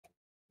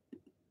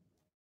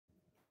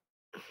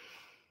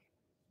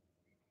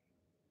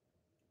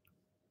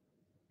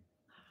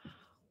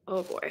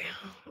Oh boy.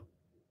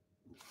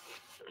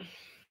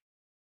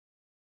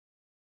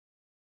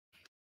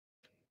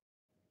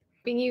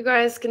 Hoping you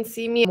guys can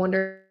see me. I'm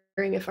wondering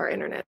if our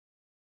internet.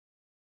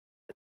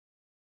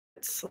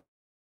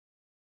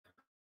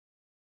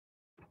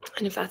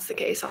 And if that's the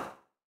case,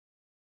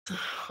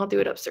 I'll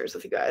do it upstairs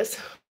with you guys.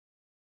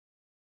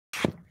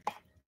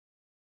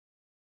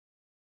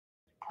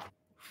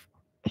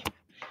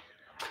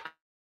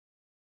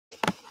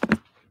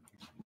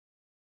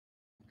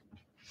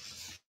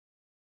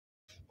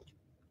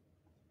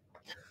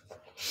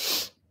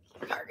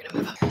 We're gonna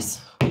move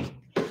upstairs.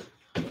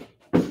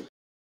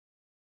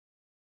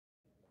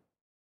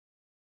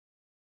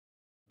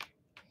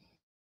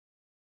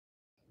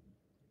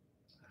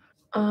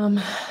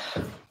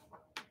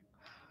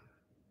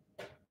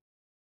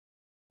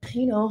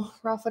 You know,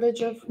 raw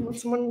footage of what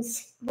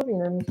someone's living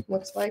room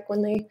looks like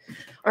when they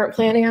aren't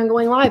planning on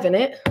going live in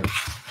it.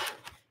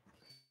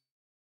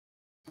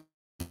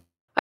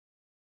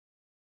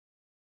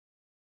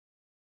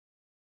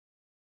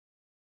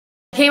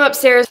 I came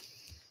upstairs.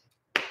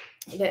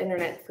 The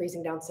internet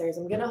freezing downstairs.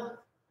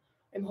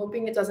 I'm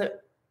hoping it doesn't.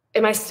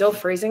 Am I still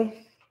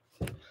freezing?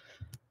 Oh,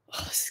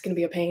 this is gonna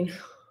be a pain.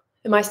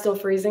 Am I still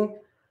freezing?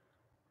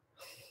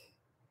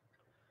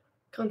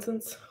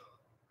 Constance.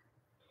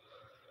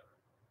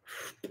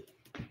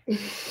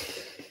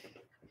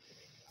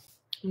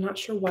 I'm not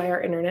sure why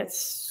our internet's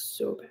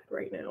so bad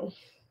right now.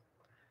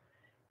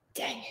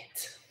 Dang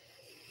it.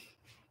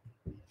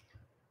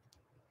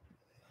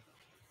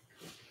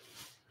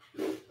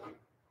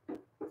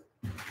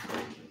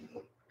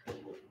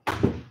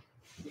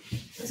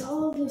 Is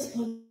all of this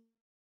plugged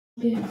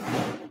in?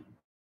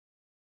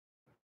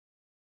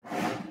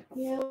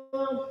 Yeah.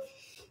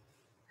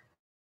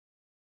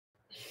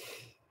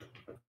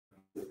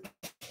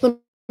 Let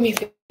me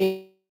think.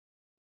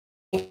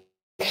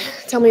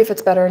 Tell me if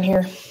it's better in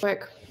here.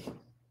 Quick.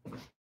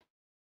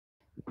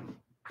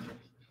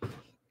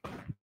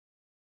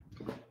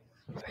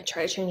 I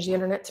try to change the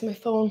internet to my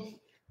phone.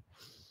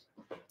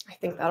 I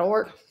think that'll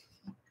work.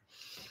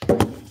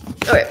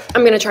 Okay,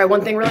 I'm gonna try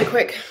one thing really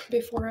quick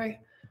before I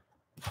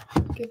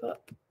give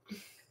up.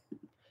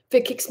 If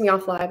it kicks me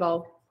off live,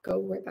 I'll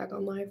go right back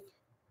on live.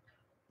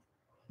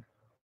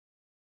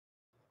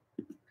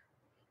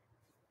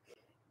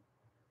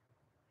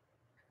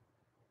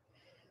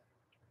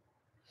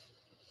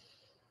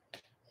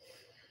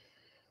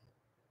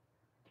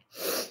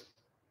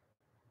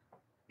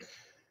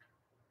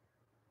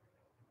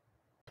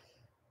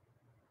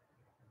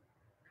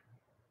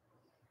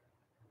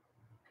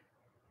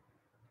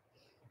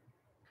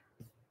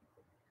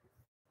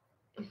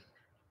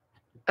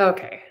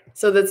 Okay,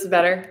 so that's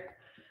better.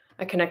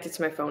 I connected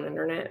to my phone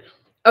internet.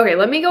 Okay,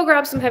 let me go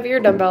grab some heavier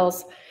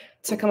dumbbells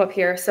to come up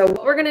here. So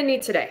what we're gonna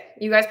need today,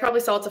 you guys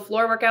probably saw it's a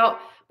floor workout,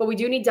 but we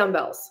do need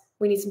dumbbells.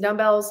 We need some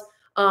dumbbells,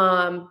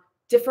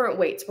 different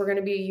weights we're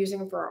gonna be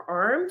using for our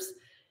arms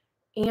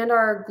and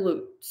our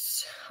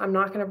glutes. I'm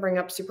not gonna bring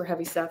up super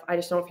heavy stuff. I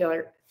just don't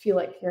feel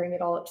like carrying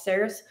it all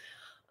upstairs.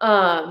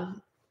 But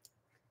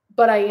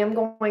I am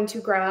going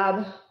to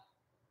grab,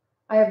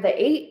 I have the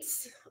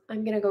 8s.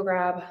 I'm gonna go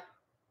grab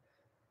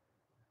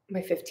my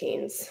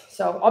 15s.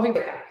 So I'll be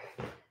right back.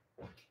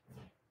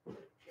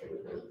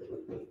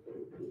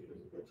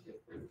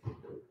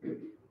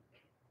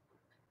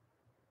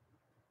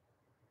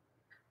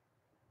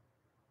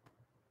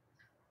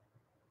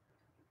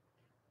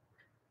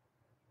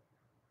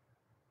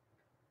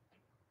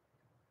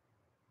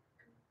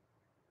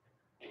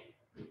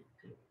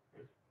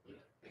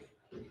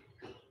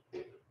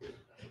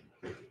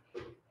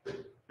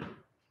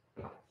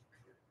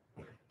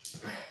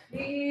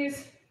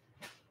 These.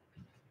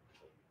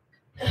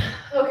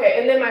 Okay,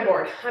 and then my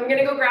board. I'm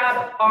gonna go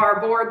grab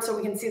our board so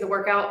we can see the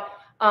workout.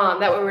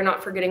 That way we're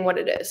not forgetting what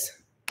it is.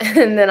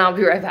 And then I'll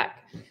be right back.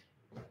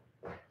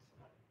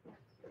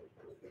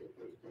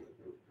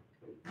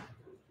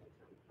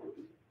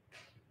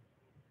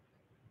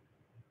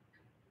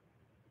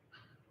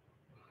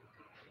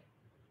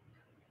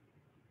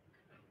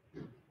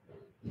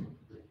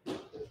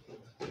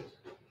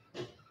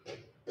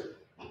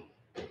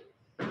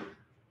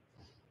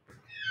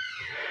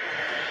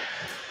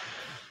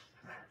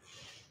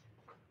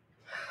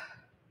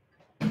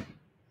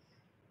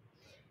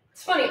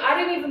 It's funny, I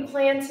didn't even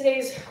plan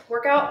today's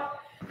workout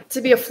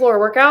to be a floor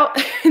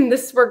workout, and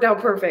this worked out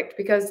perfect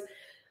because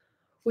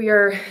we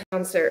are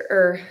downstairs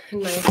or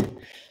in my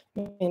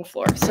main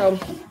floor. So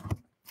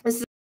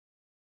let's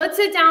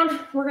sit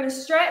down. We're gonna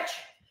stretch.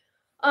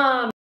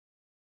 From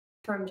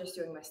just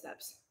doing my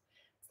steps.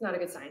 It's not a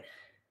good sign.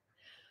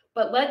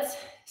 But let's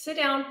sit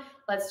down.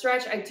 Let's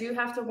stretch. I do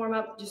have to warm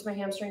up just my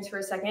hamstrings for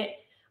a second.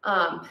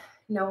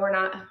 No, we're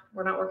not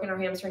working our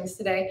hamstrings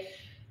today,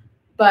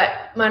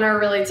 but mine are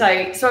really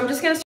tight. So I'm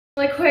just gonna start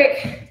really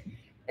quick,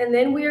 and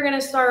then we are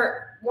gonna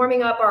start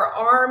warming up our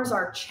arms,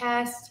 our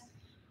chest,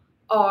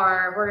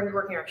 we're gonna be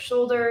working our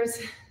shoulders.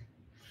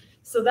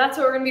 So that's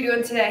what we're gonna be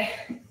doing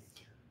today.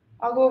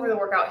 I'll go over the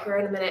workout here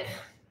in a minute.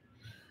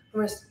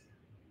 I'm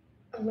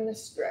gonna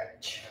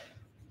stretch.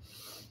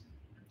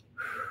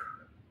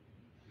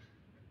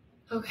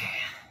 Okay.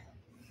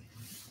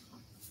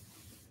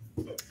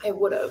 I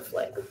would have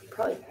like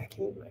probably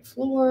vacuumed my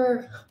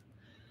floor.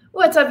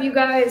 What's up, you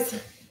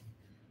guys?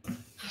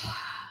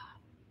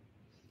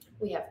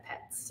 We have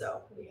pets,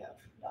 so we have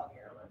dog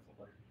hair on our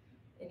floor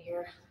in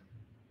here.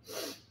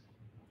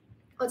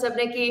 What's up,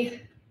 Nikki?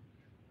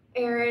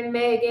 Aaron,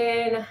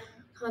 Megan,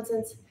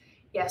 Constance.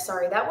 Yeah,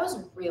 sorry, that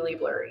was really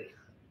blurry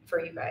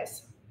for you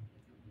guys.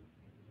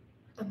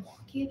 I'm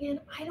wonky again.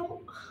 I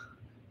don't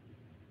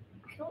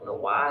know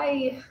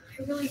why.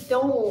 I really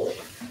don't.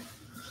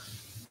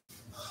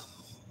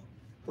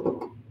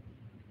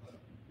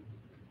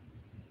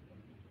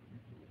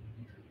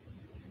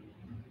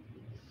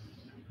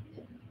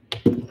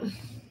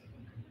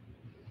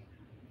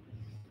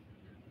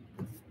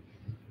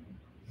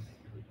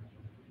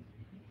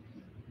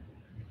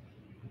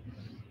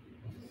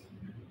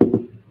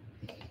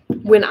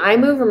 When I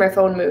move or my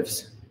phone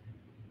moves?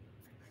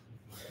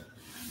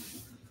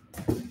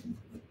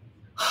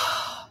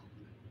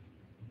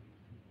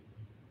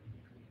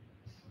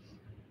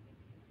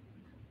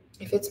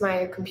 If it's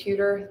my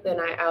computer, then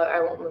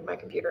I won't move my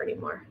computer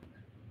anymore.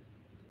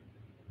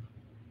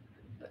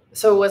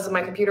 So was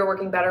my computer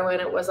working better when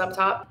it was up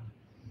top?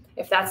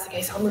 If that's the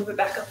case, I'll move it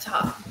back up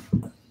top.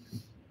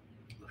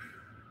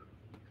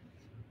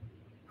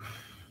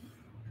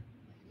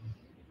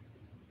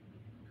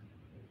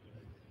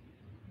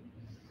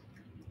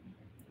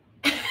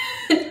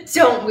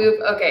 Don't move.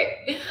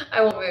 Okay,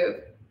 I won't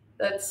move.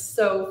 That's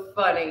so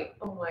funny.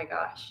 Oh my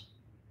gosh.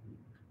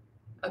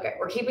 Okay,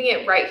 we're keeping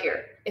it right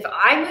here. If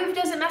I move,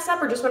 does it mess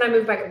up, or just when I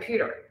move my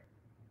computer?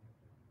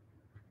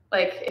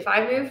 Like, if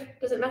I move,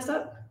 does it mess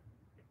up?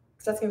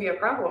 Because that's going to be a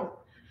problem.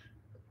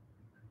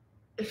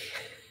 This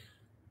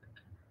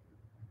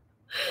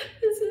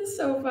is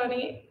so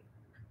funny.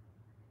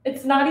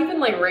 It's not even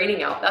like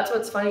raining out. That's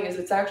what's funny, is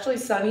it's actually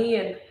sunny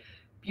and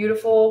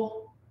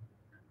beautiful.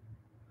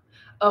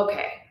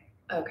 Okay,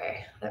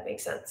 that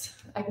makes sense.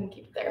 I can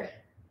keep it there.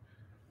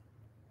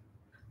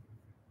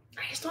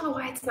 I just don't know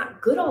why it's not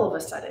good all of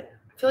a sudden.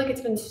 I feel like it's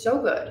been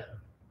so good.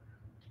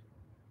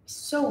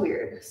 So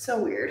weird.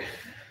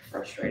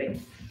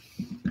 Frustrating.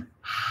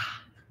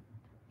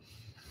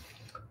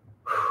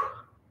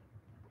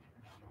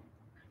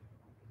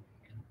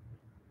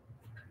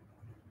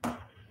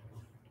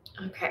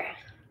 Okay.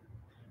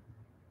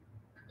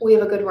 We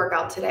have a good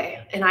workout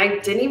today. And I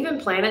didn't even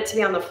plan it to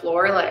be on the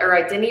floor, or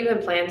I didn't even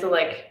plan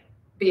to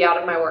be out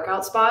of my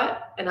workout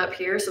spot and up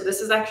here. So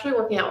this is actually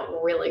working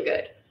out really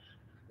good.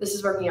 This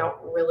is working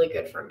out really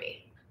good for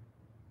me,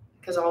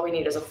 because all we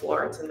need is a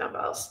floor and some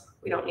dumbbells.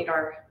 We don't need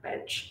our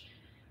bench,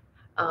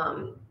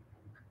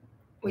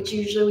 which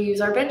usually we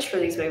use our bench for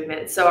these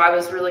movements. So I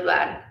was really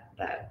glad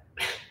that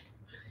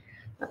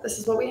this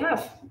is what we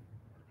have.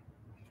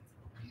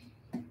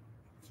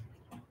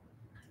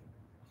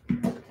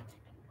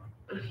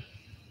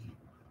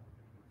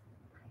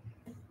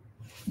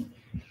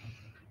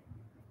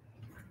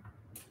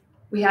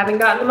 We haven't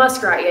gotten the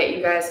muskrat yet,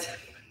 you guys.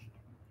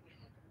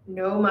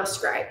 No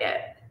muskrat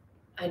yet.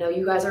 I know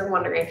you guys are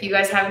wondering. If you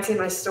guys haven't seen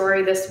my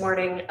story this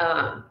morning,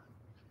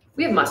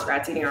 we have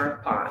muskrats eating our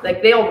pond.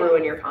 Like, they'll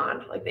ruin your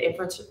pond, like the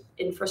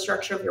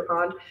infrastructure of your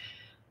pond.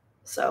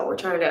 So we're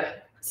trying to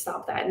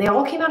stop that. And they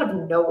all came out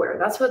of nowhere.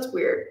 That's what's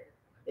weird,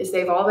 is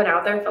they've all been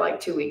out there for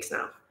like 2 weeks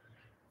now.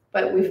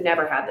 But we've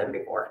never had them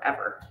before,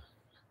 ever.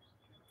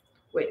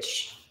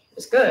 Which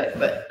is good.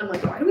 But I'm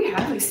like, why do we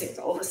have these things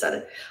all of a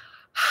sudden?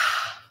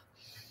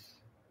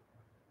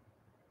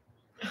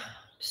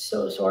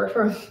 So sore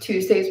from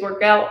Tuesday's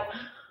workout.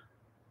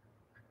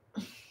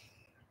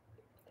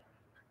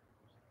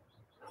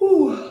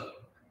 Whew.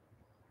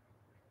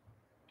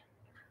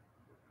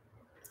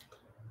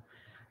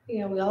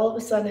 Yeah, we all of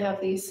a sudden have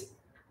these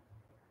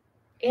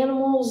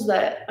animals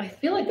that I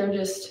feel like they're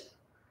just,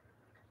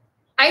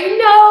 I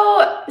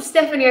know,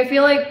 Stephanie, I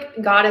feel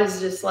like God is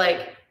just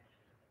like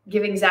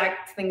giving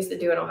Zach things to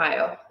do in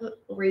Ohio,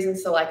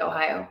 reasons to like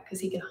Ohio, because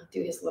he can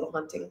do his little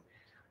hunting.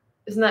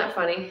 Isn't that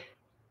funny?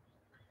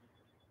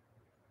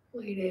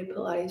 We did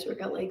Pilates,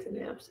 workout, legs,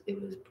 and abs.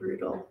 It was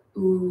brutal.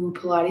 Ooh,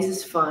 Pilates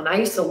is fun. I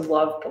used to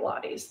love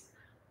Pilates.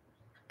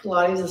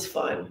 Pilates is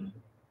fun.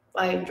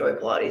 I enjoy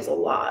Pilates a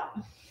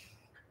lot.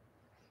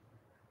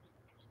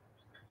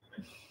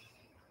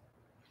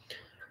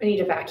 I need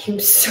to vacuum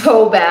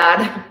so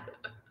bad.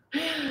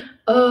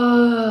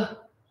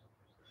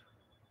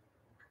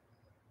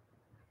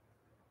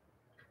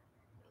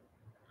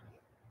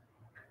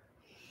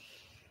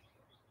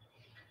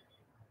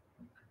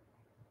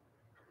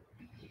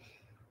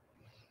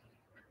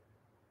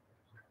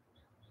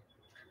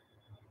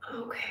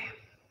 Okay.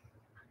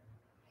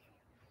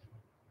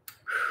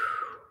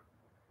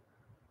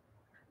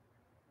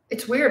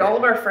 It's weird. All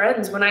of our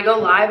friends, when I go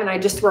live and I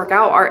just work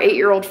out, our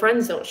 8-year-old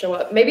friends don't show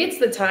up. Maybe it's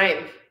the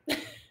time.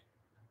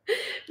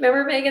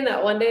 Remember, Megan,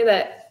 that one day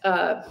that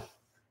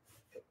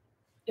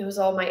it was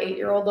all my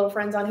 8-year-old little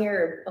friends on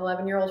here, or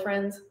 11-year-old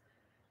friends?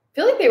 I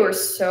feel like they were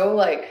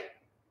so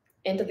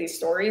into these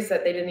stories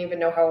that they didn't even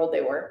know how old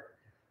they were.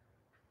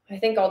 I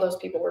think all those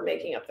people were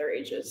making up their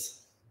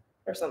ages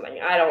or something.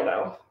 I don't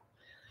know.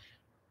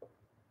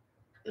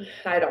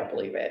 I don't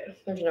believe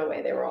it. There's no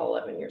way they were all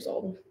 11 years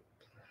old.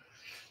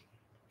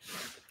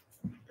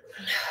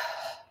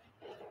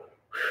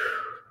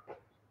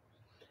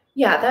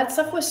 Yeah, that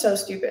stuff was so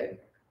stupid.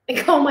 And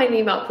call my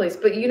name out, please.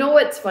 But you know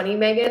what's funny,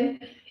 Megan,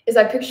 is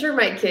I picture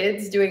my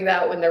kids doing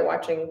that when they're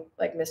watching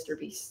like Mr.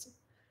 Beast.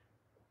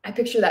 I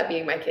picture that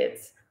being my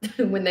kids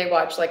when they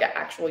watch like an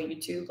actual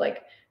YouTube,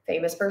 like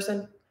famous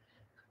person.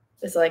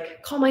 It's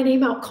like, call my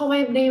name out, call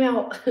my name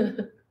out.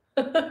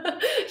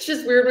 It's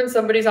just weird when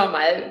somebody's on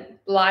my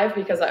live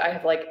because I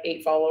have like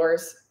 8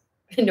 followers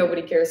and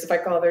nobody cares if I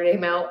call their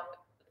name out.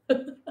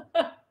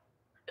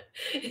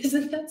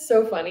 Isn't that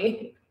so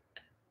funny?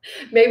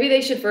 Maybe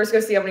they should first go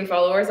see how many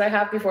followers I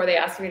have before they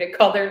ask me to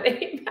call their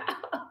name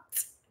out.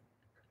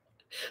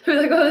 They're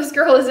like, oh, this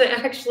girl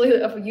isn't actually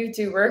a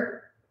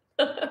YouTuber.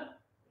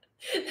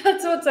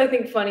 That's what's, I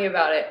think, funny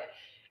about it,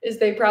 is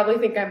they probably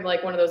think I'm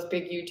like one of those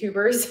big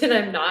YouTubers and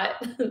I'm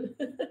not.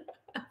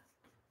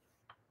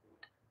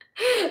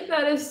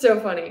 That is so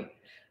funny.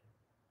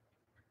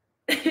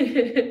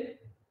 Man.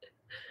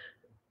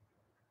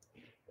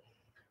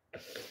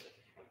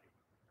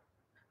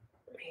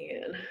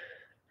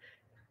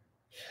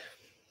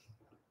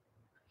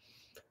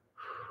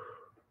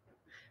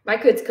 My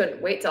kids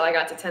couldn't wait till I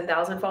got to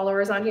 10,000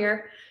 followers on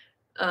here.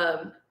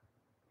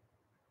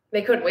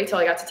 They couldn't wait till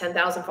I got to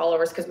 10,000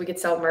 followers because we could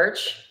sell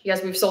merch.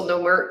 Yes, we've sold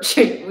no merch.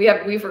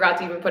 we forgot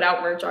to even put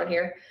out merch on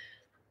here.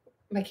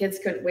 My kids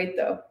couldn't wait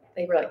though.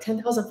 They were like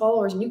 10,000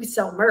 followers and you could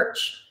sell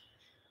merch.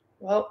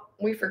 Well,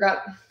 we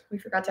forgot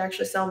to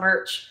actually sell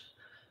merch.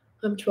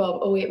 I'm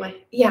 12. Oh wait,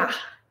 yeah,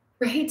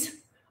 right?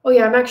 Oh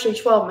yeah, I'm actually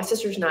 12. My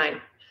sister's 9. I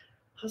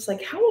was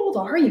like, how old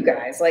are you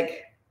guys?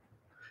 Like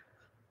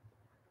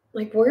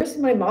where's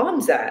my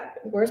mom's at?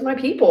 Where's my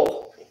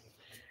people?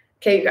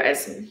 Okay, you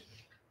guys.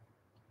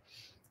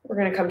 We're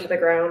going to come to the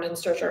ground and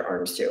stretch our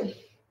arms too.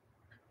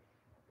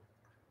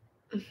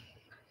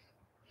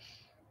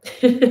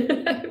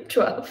 I'm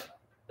 12.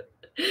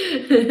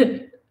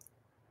 And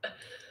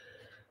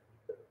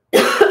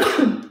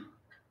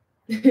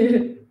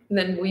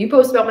then will you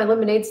post about my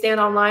lemonade stand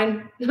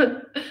online?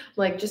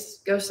 Like,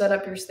 just go set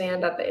up your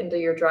stand at the end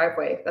of your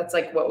driveway. That's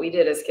like what we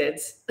did as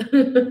kids.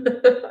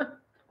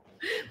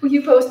 Will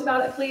you post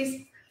about it,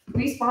 please?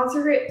 Will you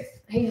sponsor it?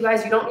 Hey, you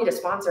guys, you don't need a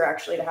sponsor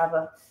actually to have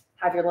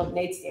your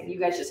lemonade stand. You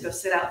guys just go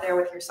sit out there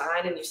with your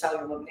sign and you sell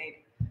your lemonade.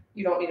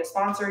 You don't need a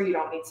sponsor. You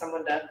don't need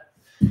someone to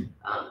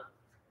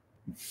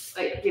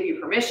like give you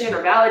permission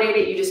or validate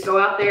it. You just go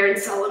out there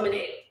and sell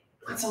lemonade.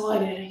 That's all I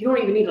did. You don't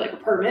even need like a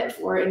permit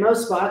for it in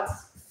most spots.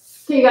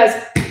 Okay, you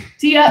guys,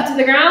 tee up to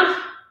the ground.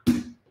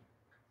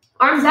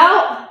 Arms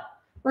out.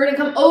 We're gonna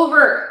come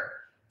over.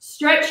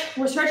 Stretch.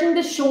 We're stretching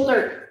the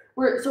shoulder.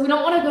 So we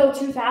don't want to go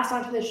too fast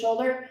onto the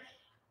shoulder.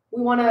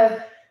 We want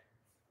to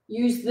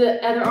use the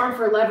other arm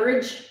for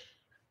leverage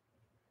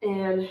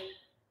and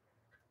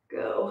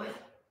go.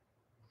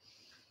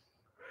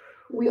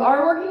 We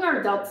are working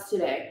our delts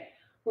today.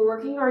 We're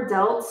working our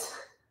delts.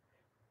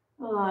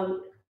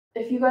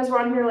 If you guys were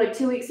on here like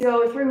 2 weeks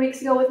ago or 3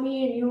 weeks ago with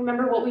me and you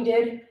remember what we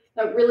did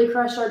that really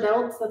crushed our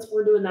delts,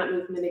 we're doing that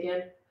movement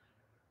again.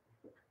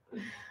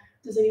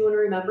 Does anyone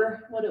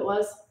remember what it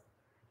was?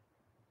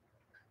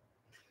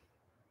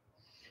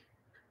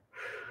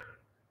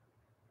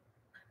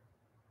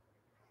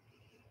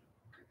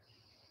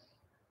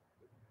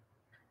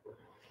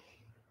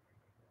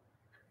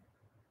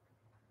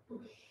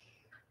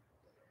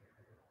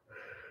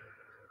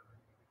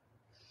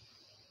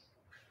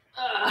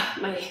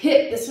 My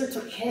hip, this hurts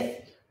my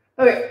hip.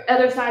 Okay,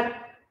 other side.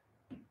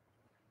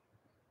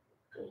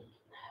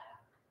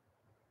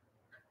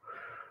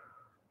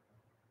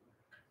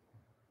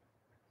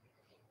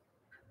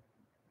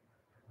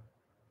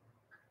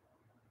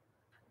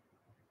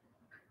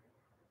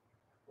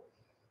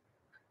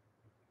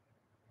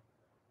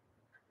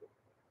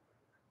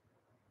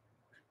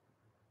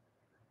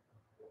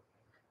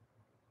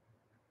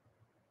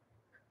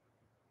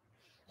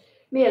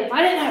 Man, if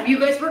I didn't have you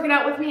guys working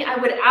out with me, I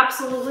would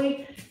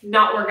absolutely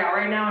not work out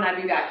right now and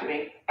I'd be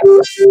vacuuming. I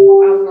was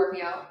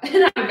working out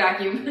and I'd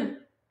vacuum.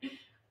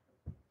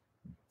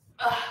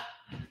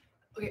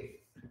 Okay.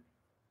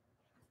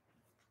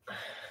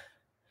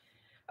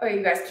 Okay,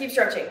 you guys, keep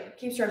stretching.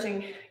 Keep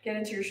stretching. Get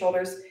into your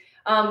shoulders.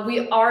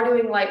 We are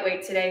doing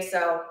lightweight today,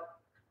 so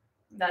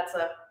that's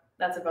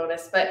a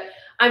bonus. But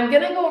I'm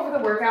going to go over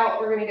the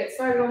workout. We're going to get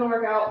started on the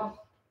workout.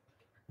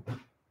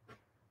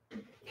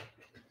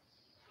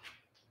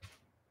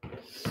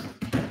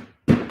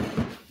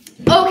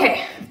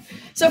 Okay,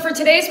 so for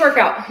today's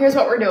workout, here's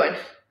what we're doing.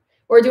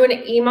 We're doing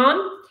an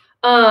EMOM,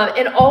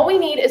 and all we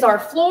need is our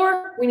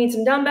floor, we need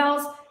some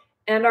dumbbells,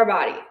 and our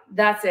body.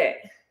 That's it.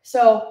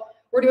 So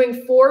we're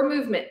doing 4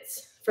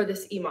 movements for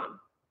this EMOM.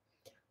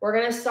 We're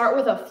going to start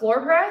with a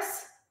floor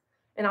press,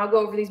 and I'll go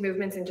over these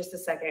movements in just a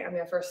second. I'm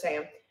going to first say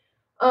them.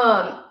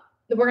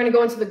 Then we're going to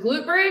go into the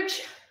glute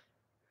bridge.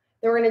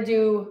 Then we're going to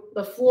do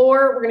the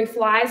floor. We're going to do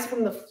flies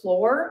from the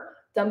floor,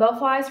 dumbbell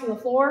flies from the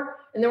floor,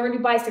 and then we're going to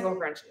do bicycle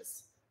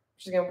crunches,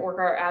 which is going to work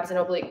our abs and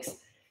obliques.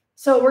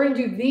 So we're going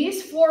to do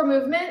these 4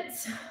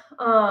 movements.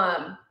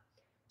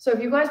 So if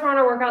you guys were on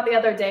our workout the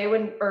other day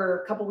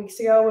or a couple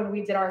weeks ago when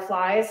we did our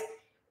flies,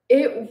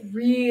 it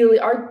really,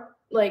 our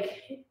inside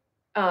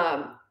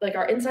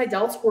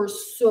delts were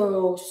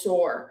so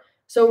sore.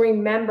 So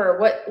remember,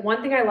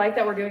 one thing I like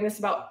that we're doing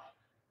this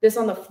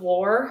on the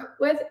floor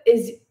with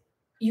is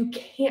you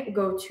can't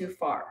go too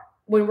far.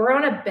 When we're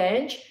on a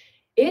bench,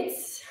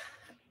 it's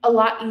a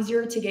lot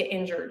easier to get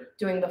injured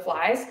doing the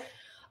flies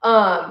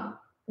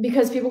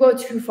because people go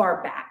too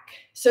far back.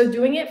 So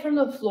doing it from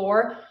the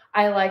floor,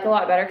 I like a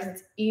lot better because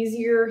it's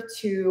easier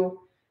to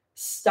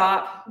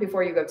stop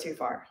before you go too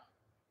far.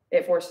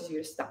 It forces you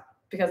to stop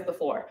because of the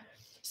floor.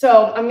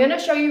 So I'm going to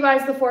show you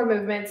guys the 4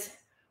 movements.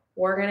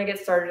 We're going to get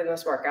started in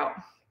this workout.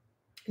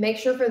 Make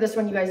sure for this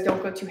one, you guys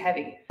don't go too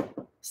heavy.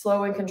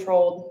 Slow and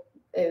controlled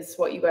is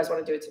what you guys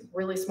want to do. It's a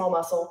really small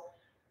muscle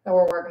that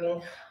we're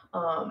working.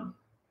 And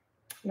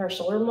our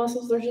shoulder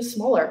muscles, they're just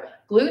smaller.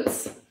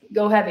 Glutes,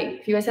 go heavy.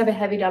 If you guys have a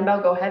heavy dumbbell,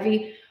 go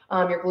heavy.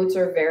 Your glutes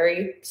are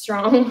very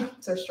strong.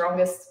 It's our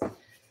strongest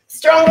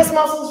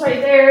muscles right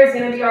there is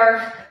going to be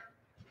our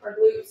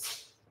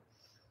glutes.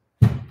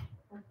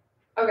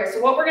 Okay,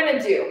 so what we're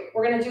going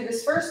to do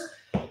this first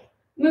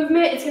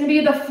movement. It's going to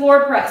be the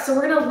floor press. So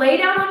we're going to lay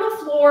down on the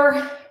floor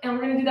and we're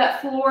going to do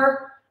that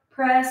floor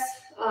press.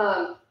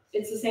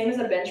 It's the same as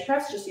a bench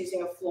press, just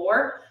using a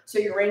floor. So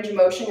your range of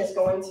motion is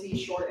going to be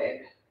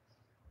shortened.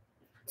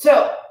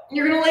 So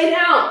you're going to lay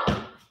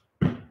down.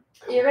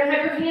 You're going to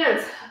have your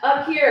hands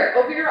up here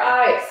over your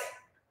eyes.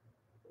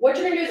 What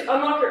you're going to do is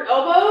unlock your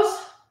elbows.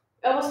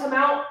 Elbows come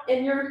out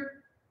and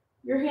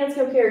your hands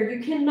come here. You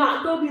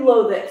cannot go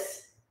below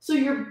this. So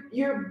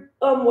your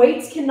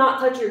weights cannot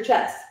touch your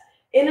chest.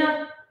 In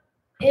a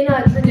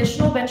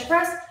traditional bench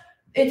press,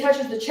 it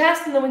touches the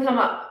chest and then we come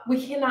up.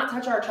 We cannot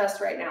touch our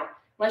chest right now.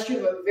 Unless you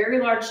have a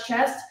very large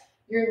chest,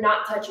 you're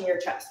not touching your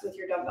chest with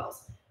your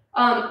dumbbells.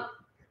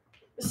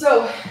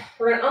 So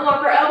we're going to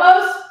unlock our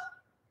elbows,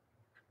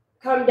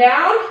 come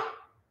down,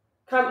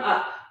 come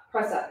up,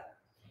 press up.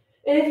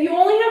 And if you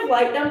only have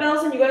light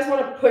dumbbells and you guys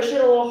want to push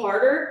it a little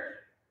harder,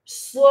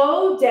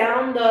 slow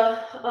down the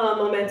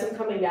momentum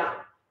coming down.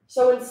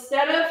 So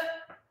instead of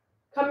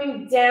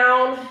coming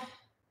down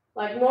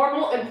like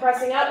normal and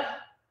pressing up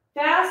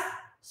fast,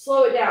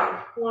 slow it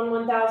down. 1,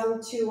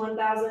 1,000, 2,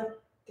 1,000,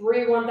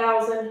 3,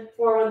 1,000,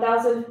 4,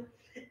 1,000.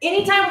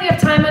 Anytime we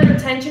have time under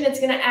tension, it's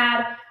going to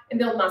add and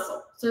build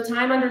muscle. So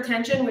time under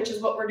tension, which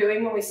is what we're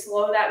doing when we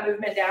slow that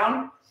movement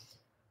down,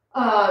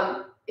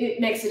 it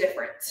makes a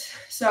difference.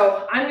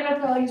 So I'm going to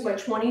probably use my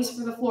 20s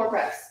for the floor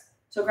press.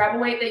 So grab a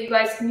weight that you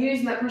guys can use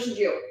and that pushes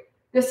you.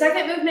 The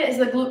second movement is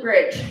the glute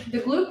bridge. The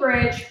glute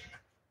bridge,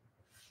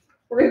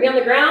 we're going to be on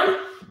the ground.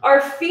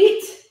 Our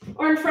feet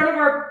are in front of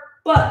our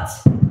butt.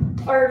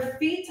 Our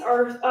feet,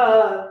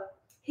 our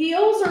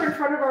heels are in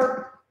front of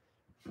our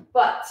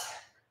butt,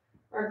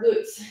 our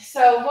glutes.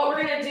 So what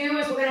we're going to do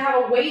is we're going to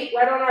have a weight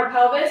right on our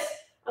pelvis,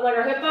 on like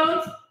our hip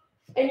bones,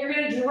 and you're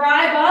going to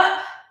drive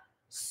up,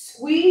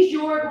 squeeze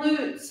your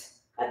glutes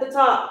at the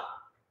top.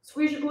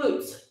 Squeeze your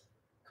glutes.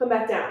 Come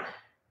back down.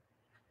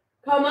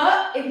 Come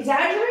up,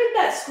 exaggerate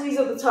that squeeze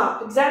at the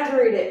top.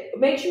 Exaggerate it.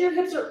 Make sure your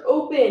hips are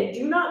open.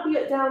 Do not be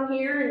down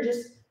here and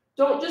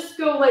don't just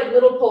go like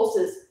little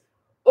pulses.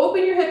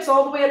 Open your hips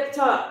all the way at the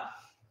top.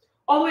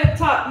 All the way at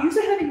the top. Use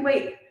a heavy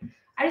weight.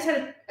 I just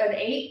had an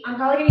 8. I'm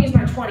probably going to use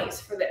my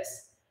 20s for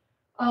this.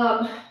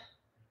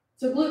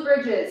 So glute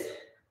bridges.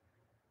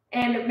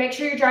 And make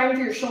sure you're driving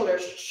through your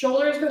shoulders.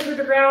 Shoulders go through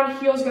the ground,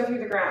 heels go through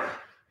the ground.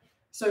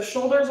 So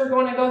shoulders are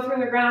going to go through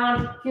the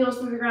ground, heels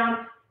through the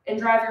ground, and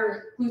drive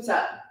your glutes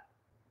up.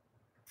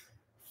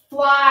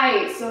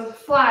 Flies. So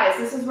flies.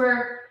 This is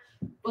where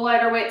the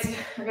lighter weights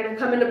are going to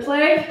come into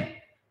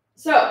play.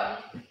 So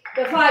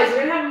the flies, you're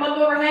going to have them up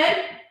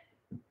overhead,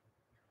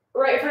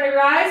 right in front of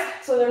your eyes.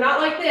 So they're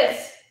not like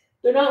this.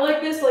 They're not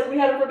like this like we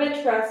had them for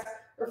bench press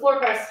or floor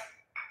press.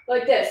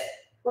 Like this.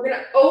 We're going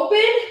to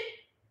open,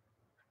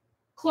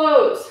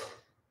 close.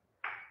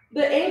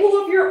 The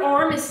angle of your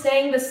arm is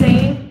staying the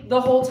same the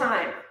whole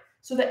time.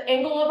 So the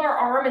angle of our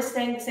arm is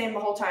staying the same the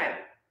whole time.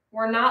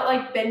 We're not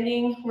like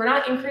bending. We're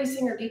not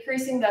increasing or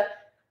decreasing the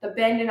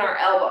bend in our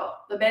elbow.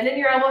 The bend in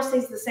your elbow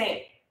stays the same.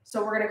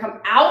 So we're going to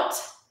come out,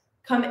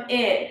 come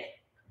in.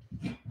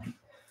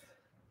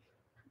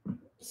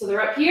 So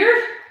they're up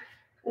here,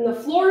 and the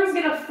floor is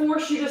going to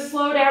force you to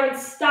slow down and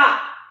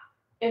stop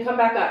and come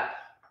back up.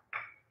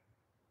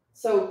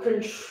 So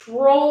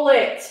control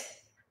it.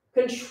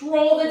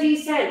 Control the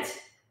descent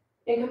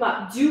and come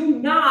up. Do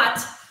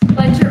not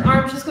let your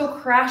arms just go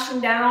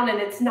crashing down, and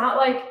it's not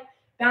like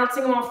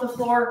bouncing them off the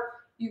floor.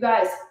 You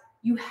guys,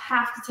 you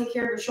have to take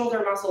care of your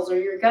shoulder muscles or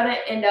you're going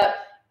to end up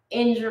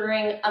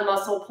injuring a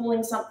muscle,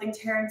 pulling something,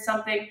 tearing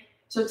something.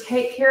 So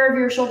take care of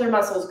your shoulder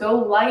muscles. Go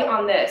light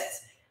on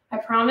this. I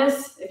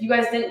promise, if you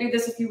guys didn't do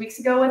this a few weeks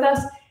ago with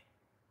us,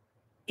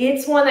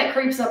 it's one that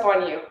creeps up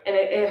on you and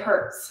it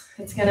hurts.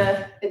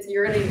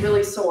 You're going to be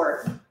really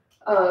sore.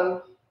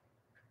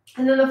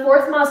 And then the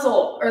fourth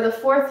muscle or the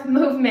fourth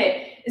movement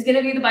is going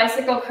to be the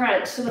bicycle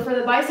crunch. So for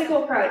the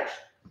bicycle crunch,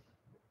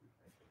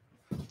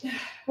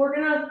 we're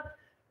going to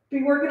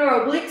be working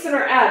our obliques and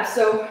our abs.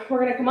 So we're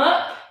going to come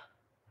up.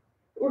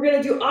 We're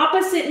going to do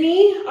opposite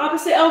knee,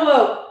 opposite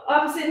elbow,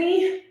 opposite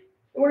knee.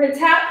 And we're going to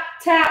tap,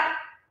 tap,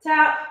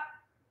 tap.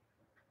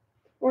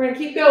 We're going to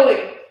keep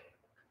going.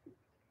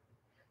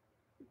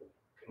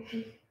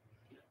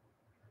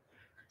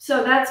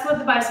 So that's what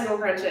the bicycle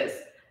crunch is.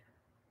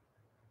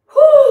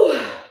 Whew.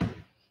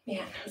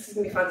 Man, this is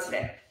going to be fun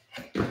today.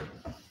 And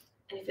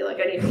I feel like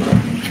I need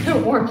to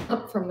warm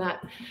up from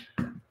that.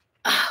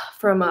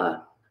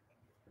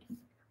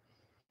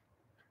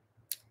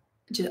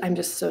 I'm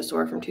just so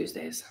sore from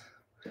Tuesdays.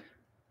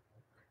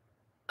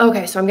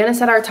 Okay, so I'm going to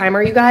set our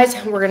timer, you guys.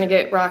 We're going to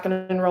get rocking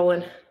and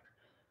rolling.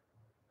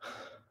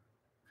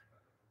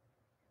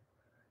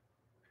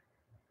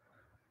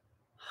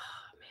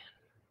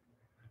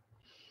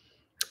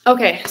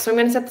 Okay, so I'm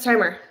going to set the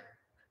timer.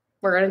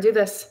 We're going to do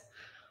this.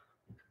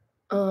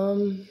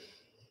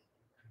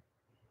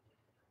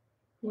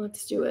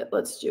 Let's do it.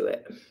 Let's do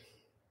it.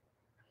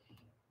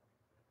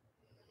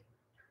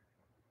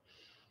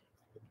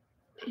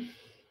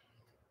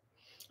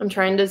 I'm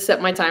trying to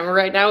set my timer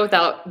right now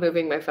without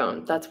moving my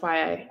phone. That's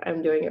why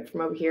I'm doing it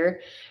from over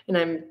here and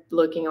I'm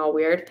looking all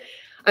weird.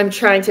 I'm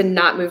trying to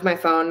not move my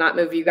phone, not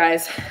move you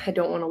guys. I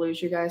don't want to lose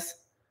you guys.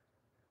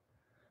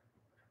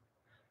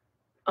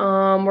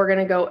 We're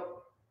going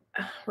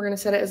to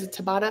set it as a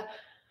Tabata.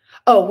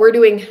 Oh, we're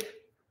doing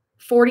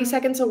 40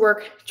 seconds of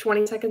work,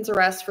 20 seconds of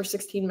rest for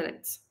 16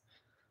 minutes.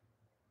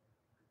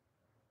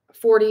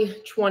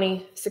 40,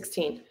 20,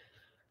 16. This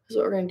is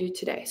what we're going to do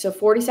today. So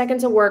 40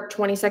 seconds of work,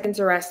 20 seconds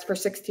of rest for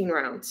 16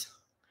 rounds.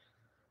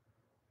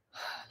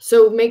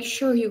 So make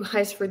sure you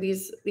guys, for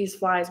these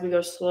flies, we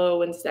go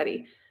slow and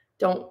steady.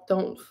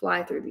 Don't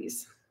fly through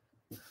these.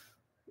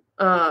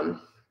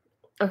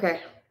 Okay.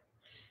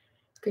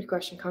 Good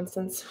question,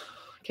 Constance.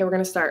 Okay, we're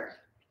going to start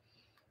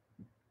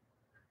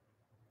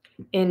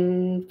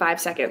in 5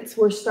 seconds.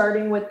 We're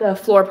starting with the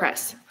floor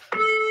press.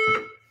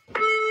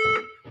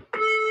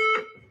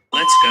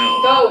 Let's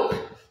go. Go.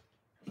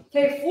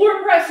 Okay,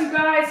 floor press, you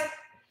guys.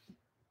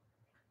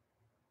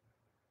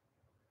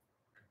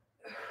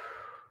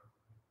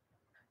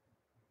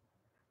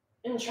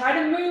 And try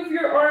to move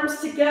your arms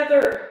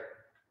together.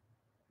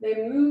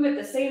 They move at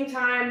the same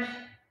time.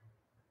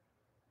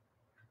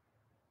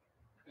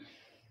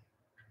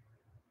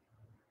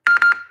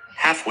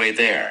 Halfway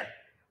there.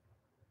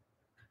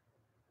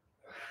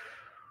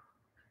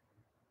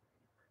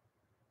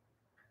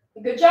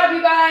 Good job,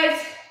 you guys.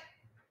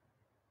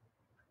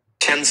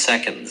 10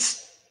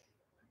 seconds.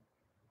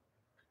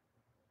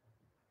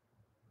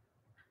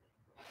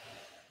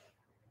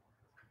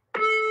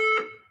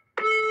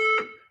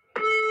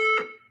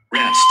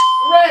 Rest.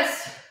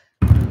 Rest.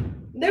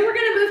 Then we're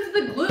going to move to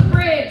the glute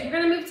bridge. We're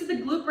going to move to the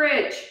glute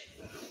bridge.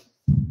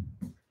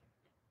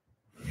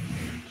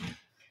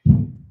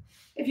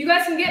 If you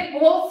guys can get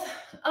both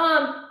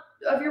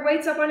of your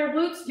weights up on your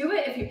glutes, do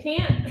it. If you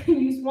can't,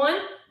 use one.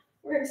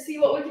 We're going to see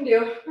what we can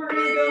do. We're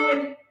going to go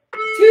in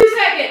 2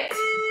 seconds.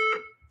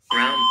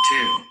 Round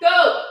 2.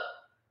 Go.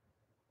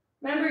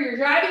 Remember, you're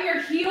driving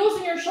your heels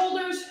and your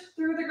shoulders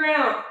through the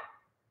ground.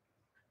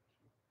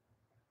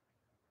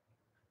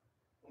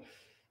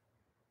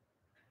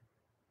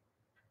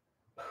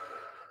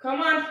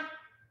 Come on.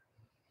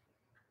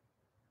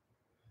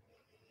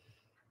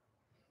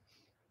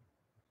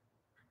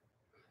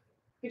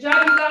 Good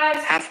job, you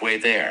guys. Halfway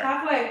there.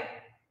 Halfway.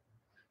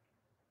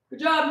 Good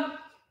job.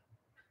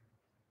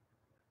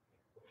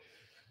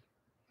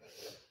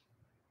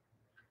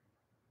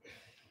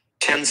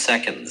 Ten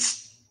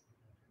seconds.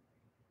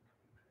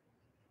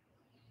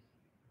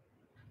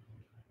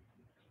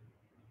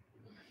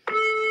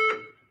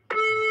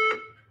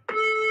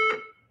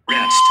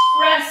 Rest.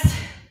 Rest.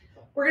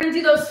 We're going to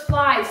do those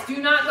flies. Do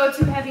not go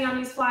too heavy on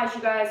these flies,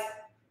 you guys.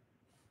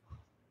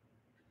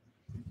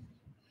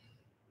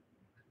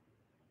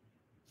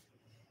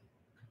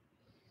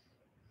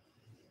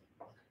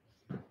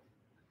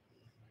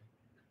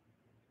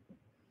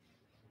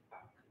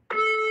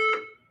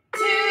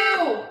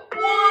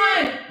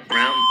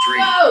 Round 3.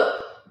 Go.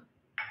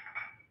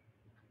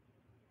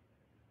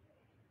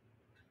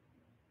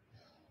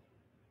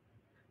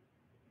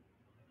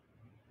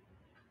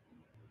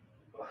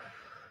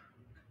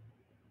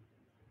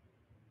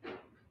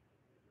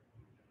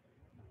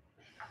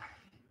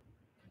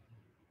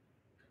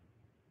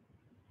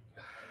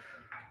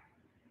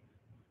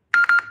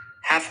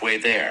 Halfway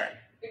there.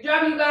 Good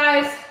job, you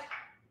guys.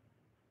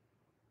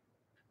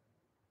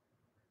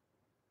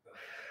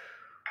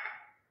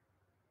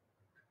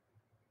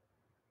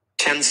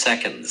 Ten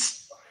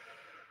seconds.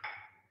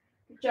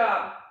 Good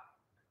job.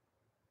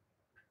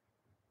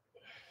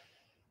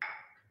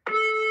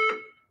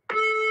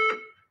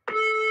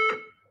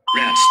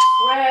 Rest.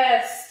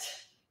 Rest.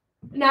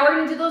 Now we're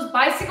going to do those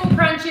bicycle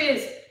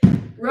crunches.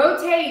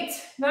 Rotate.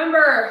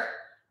 Remember,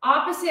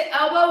 opposite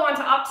elbow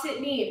onto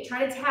opposite knee.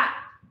 Try to tap.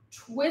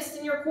 Twist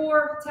in your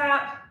core.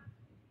 Tap.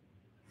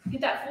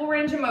 Get that full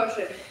range of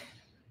motion.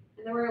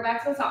 And then we're going to go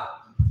back to the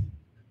top.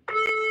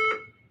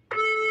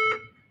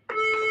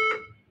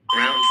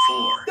 Round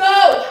 4.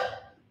 Go.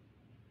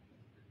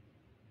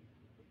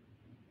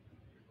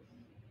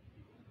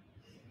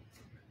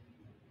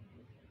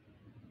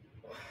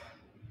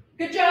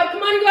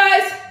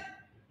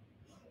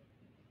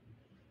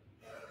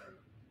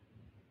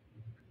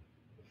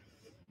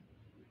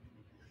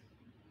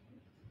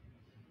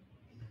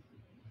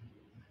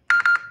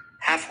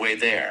 Halfway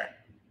there.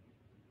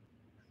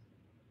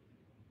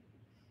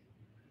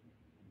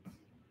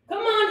 Come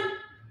on.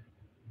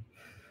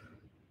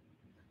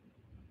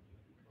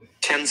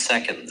 10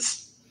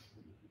 seconds.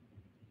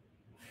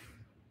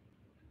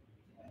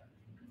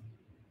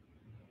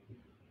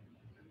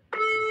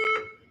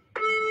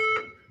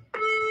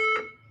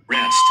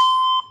 Rest.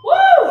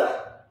 Woo!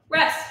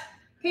 Rest.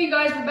 Okay, you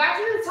guys, we're back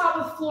to the top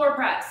with floor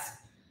press.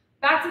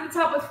 Back to the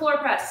top with floor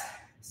press.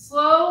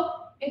 Slow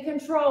and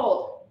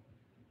controlled.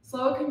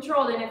 Slow and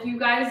controlled. And if you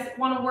guys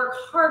want to work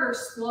harder,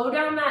 slow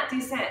down that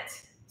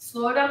descent.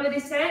 Slow down the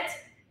descent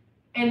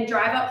and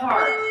drive up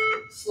hard.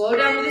 Slow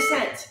down the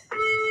descent.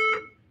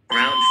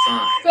 Round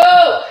 5.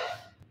 Go!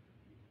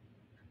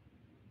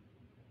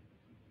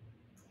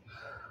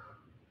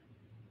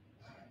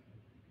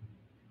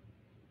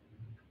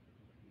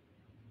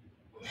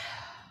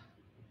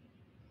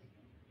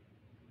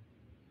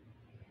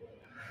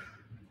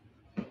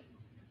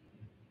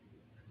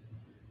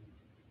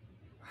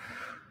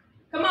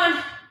 Come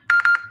on.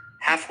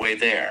 Halfway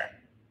there.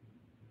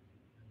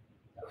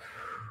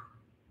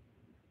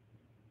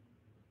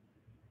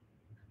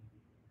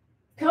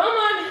 Come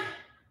on.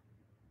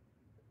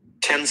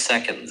 10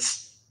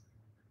 seconds.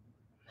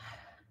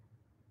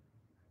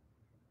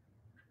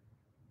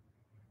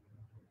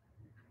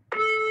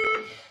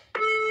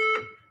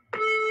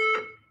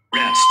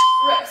 Rest.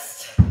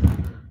 Rest.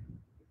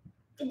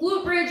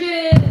 Glute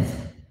bridges.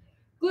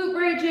 Glute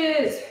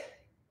bridges.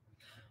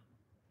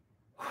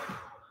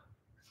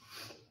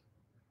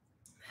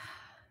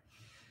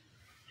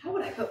 How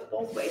would I put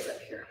both ways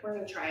up here? We're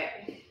going to try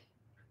it.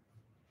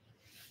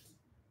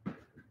 2,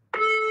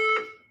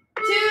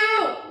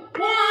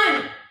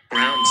 1.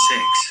 Round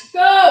 6.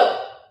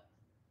 Go.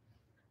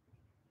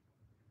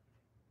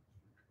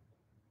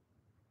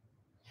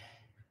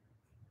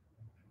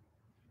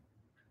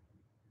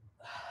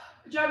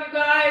 Good job, you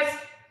guys.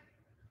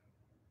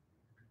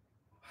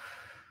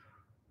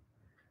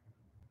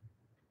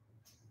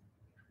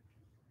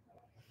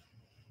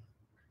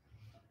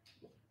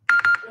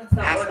 That's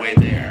not Halfway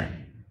working. there.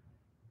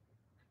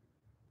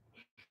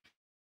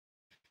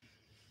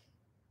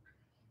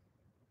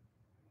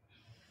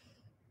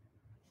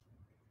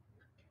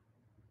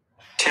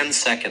 Ten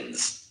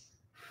seconds.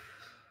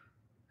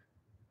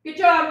 Good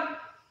job.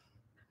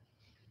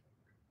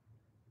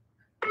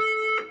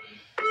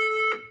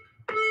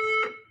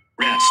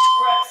 Rest.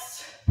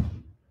 Rest.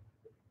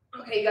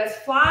 Okay, you guys,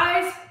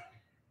 flies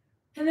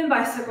and then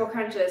bicycle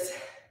crunches.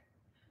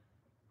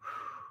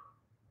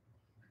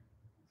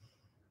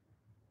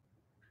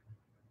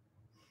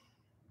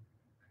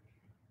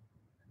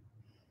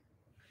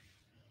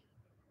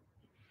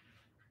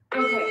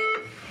 Okay,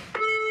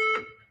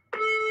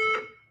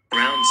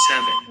 Round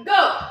 7.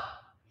 go.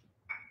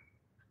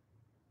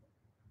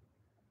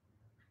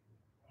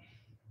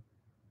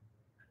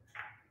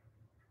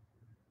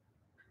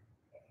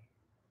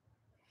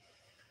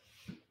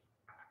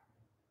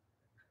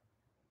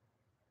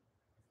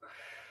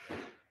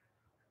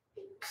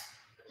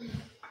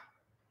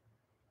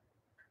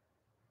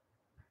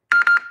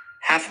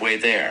 Halfway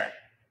there.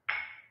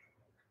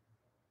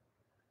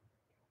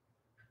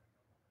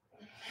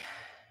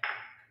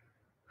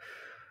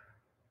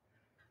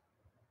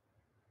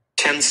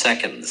 Ten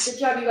seconds. Good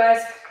job, you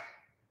guys.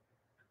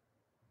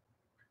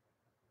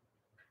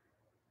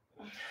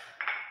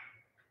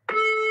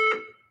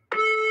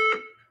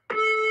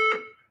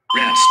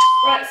 Rest.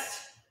 Rest.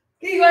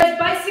 Okay, you guys,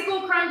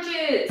 bicycle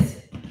crunches.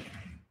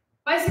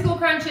 Bicycle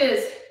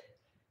crunches.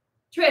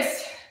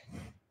 Twist.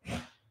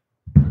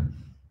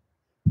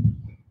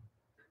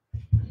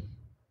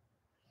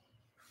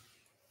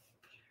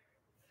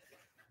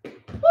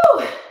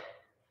 Woo!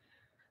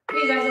 Okay,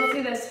 you guys, let's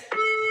do this.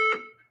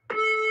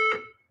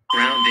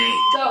 Round 8.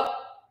 Go.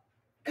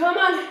 Come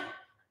on.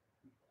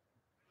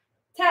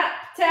 Tap,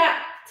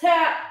 tap,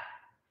 tap.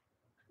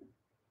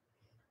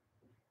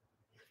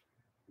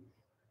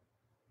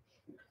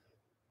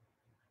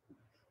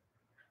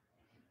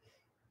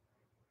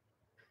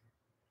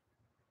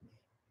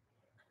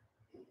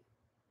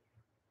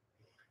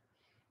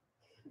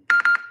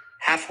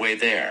 Halfway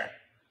there.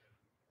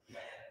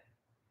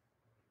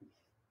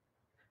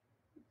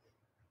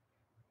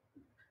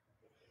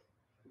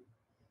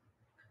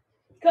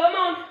 Come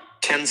on.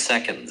 10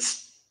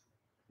 seconds.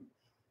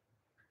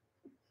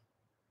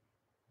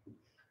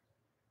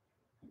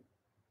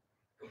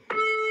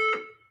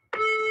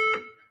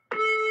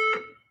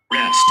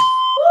 Rest.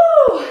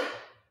 Woo!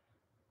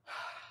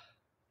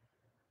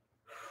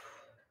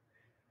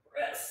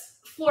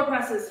 Rest. Floor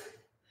presses.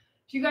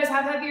 If you guys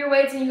have heavier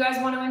weights and you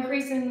guys want to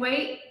increase in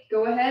weight,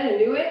 go ahead and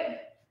do it.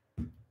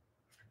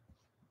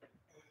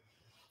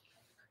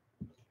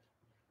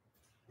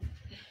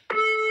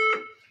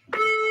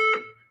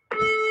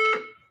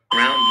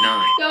 Round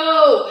 9.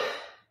 Go.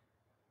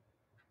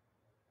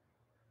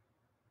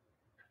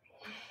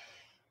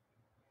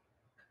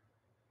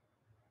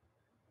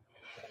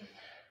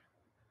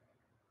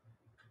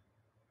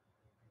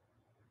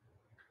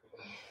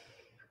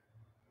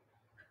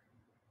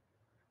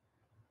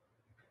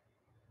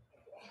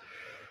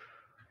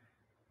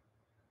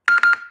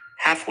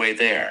 Halfway Halfway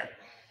there.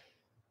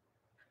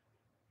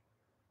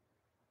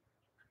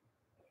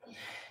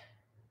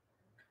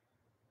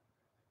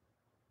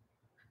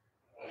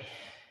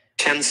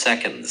 Ten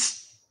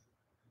seconds.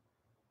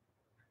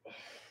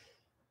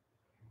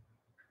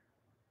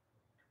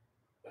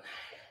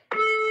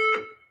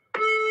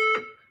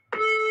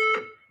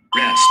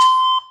 Rest.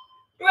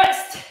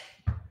 Rest.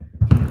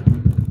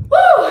 Woo!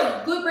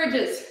 Glute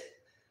bridges.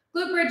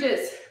 Glute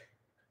bridges.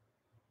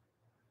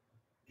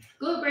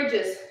 Glute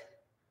bridges.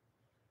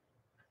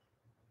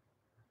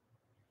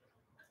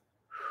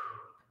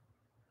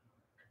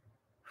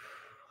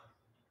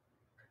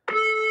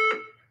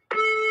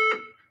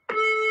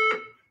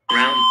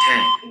 Round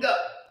 10. Go.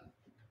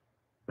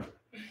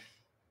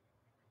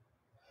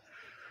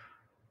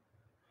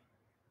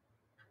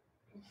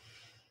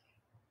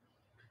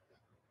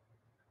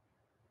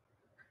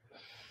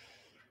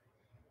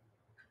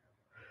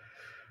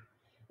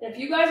 And if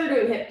you guys are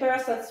doing hip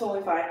thrusts, that's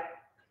totally fine.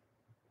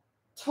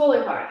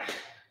 Totally fine.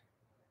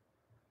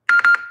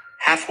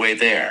 Halfway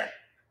there.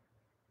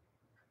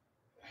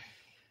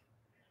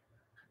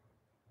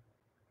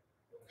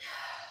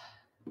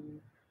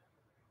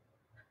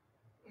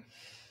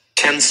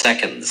 Ten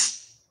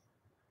seconds.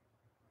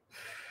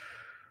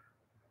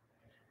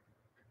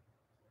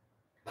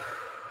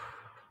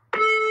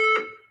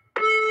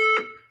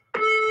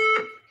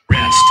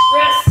 Rest.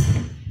 Rest.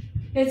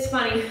 It's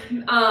funny.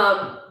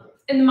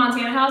 In the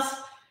Montana house,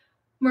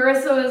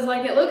 Marissa was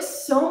like, it looks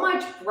so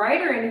much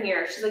brighter in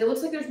here. She's like, it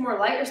looks like there's more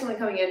light or something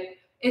coming in.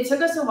 It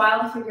took us a while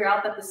to figure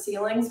out that the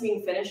ceilings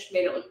being finished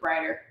made it look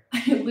brighter.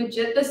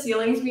 Legit, the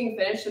ceilings being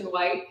finished in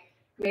white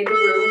made the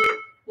room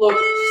look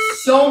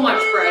so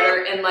much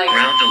brighter and like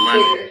Round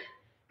 11. bigger.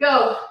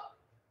 Go.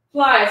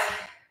 Flies.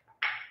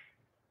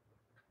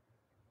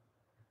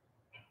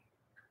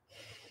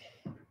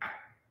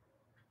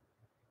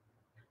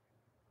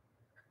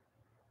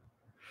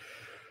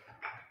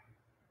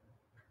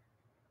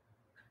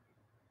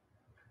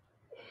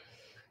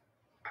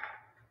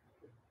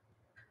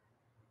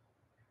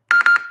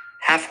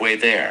 Halfway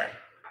there.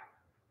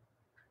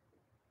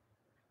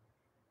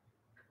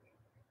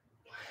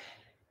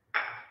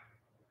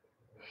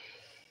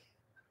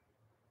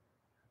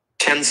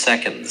 Ten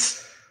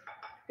seconds.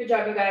 Good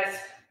job, you guys.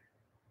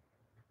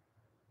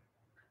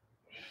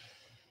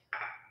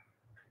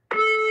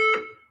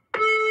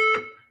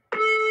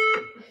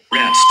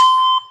 Rest.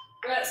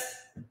 Rest.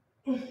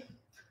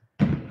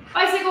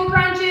 Bicycle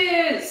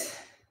crunches.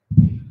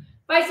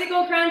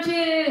 Bicycle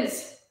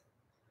crunches.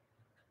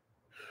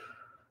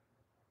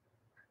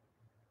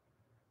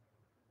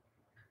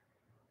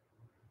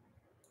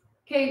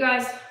 Okay, you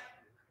guys,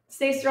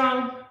 stay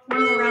strong.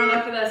 One more round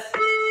after this.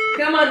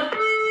 Come on.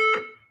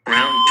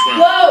 Round 12.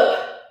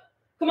 Whoa!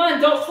 Come on,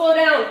 don't slow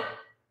down.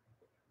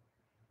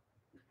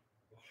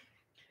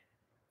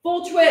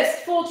 Full twist,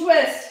 full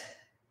twist.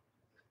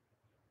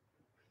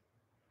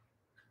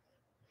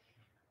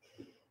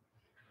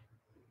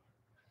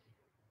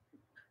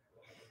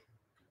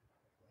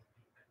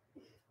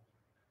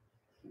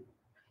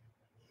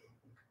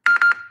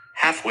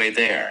 Halfway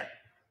there.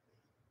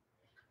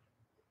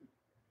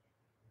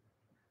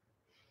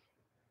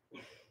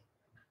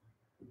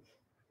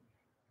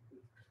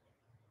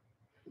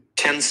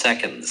 Ten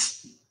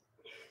seconds.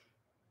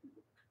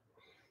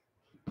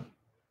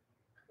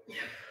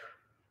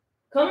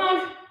 Come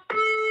on.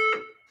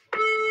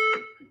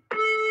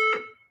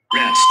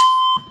 Rest.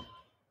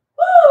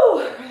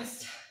 Woo!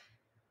 Rest.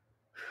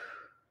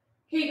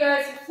 Okay,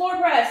 guys, floor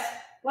press.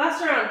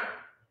 Last round.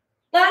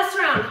 Last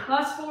round.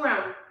 Last full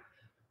round.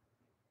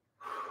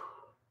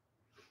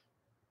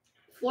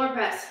 Floor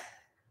press.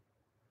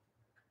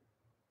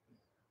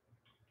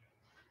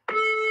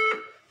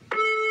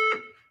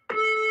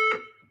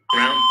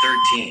 Round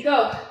 13.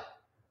 Go.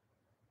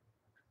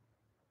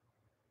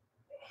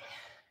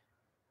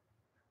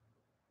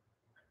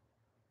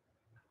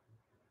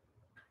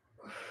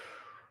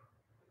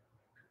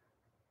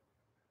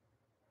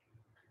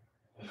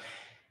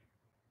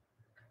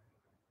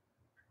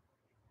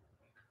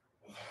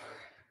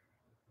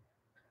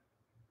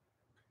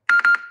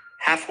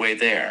 Halfway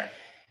there.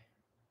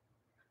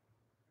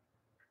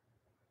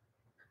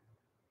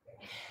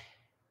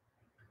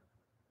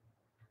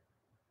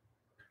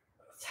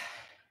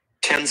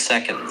 Ten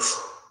seconds.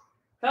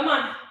 Come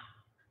on.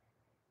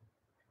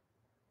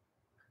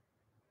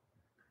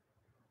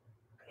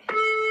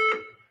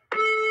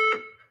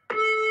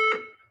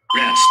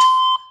 Rest.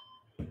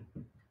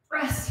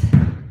 Rest.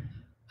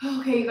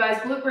 Okay, you guys,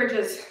 glute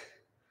bridges.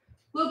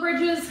 Glute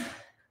bridges.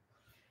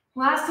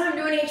 Last time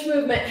doing each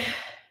movement.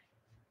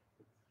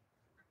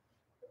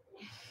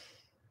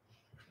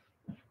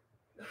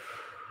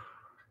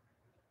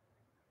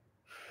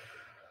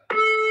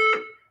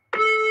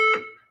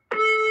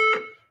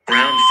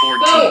 Round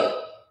 14. Go.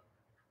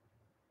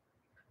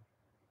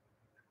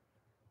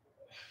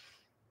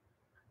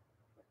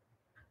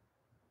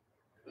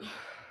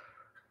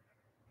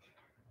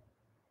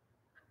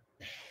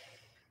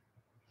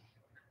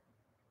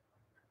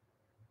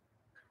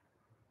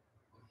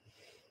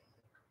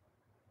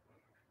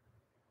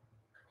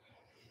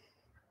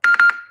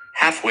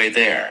 Halfway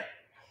there.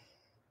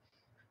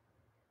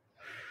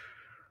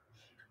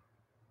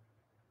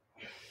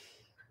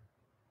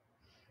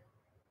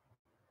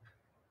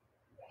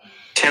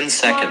 Ten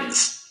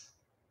seconds.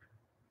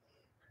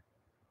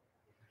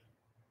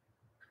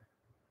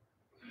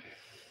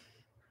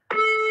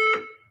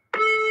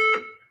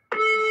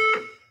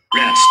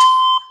 Rest.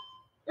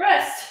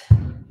 Rest.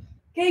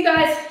 Okay, you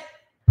guys.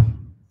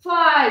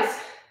 Flies.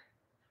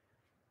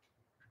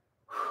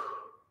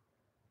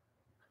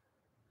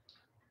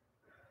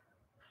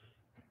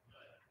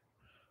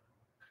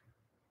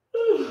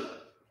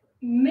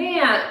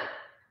 Man.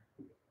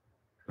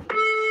 2.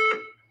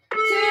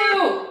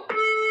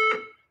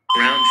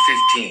 Round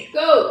 15.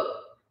 Go.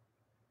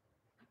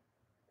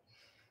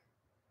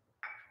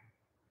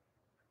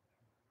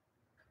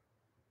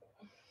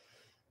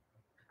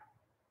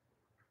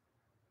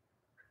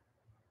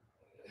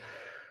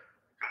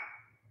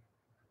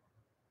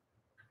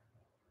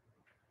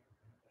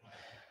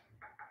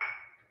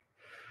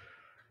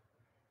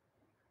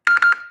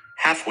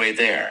 Halfway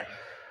there.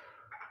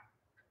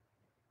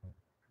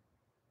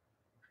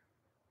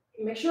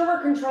 Make sure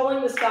we're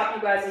controlling the stop,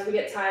 you guys, as we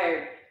get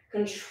tired.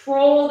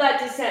 Control that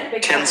descent.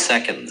 Big 10 time.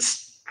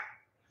 seconds.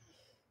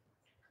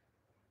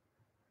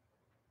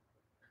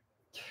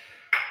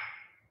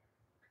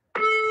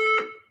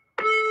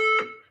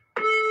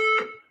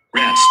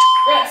 Rest.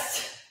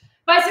 Rest.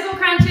 Bicycle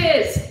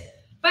crunches.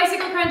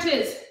 Bicycle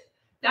crunches.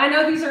 I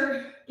know these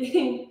are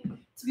getting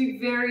to be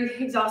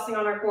very exhausting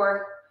on our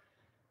core.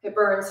 It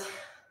burns.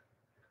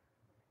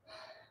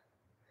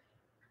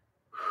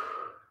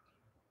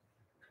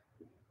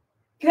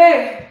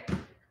 Okay.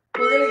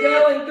 We're going to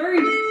go in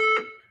 3.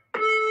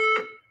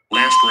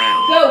 Last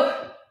round.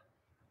 Go.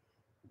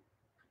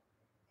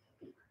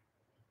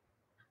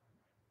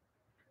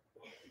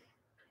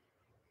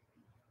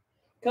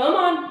 Come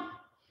on.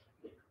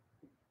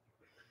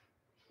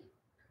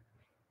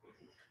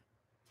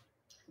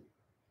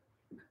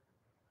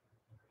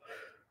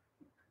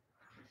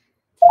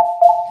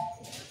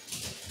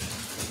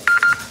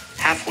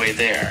 Halfway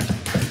there.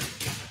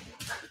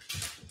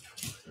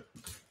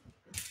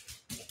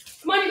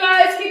 Come on, you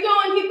guys. Keep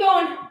going. Keep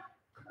going.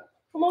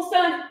 Almost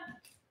done.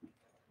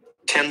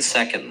 10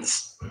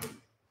 seconds.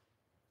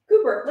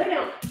 Cooper, lay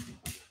down.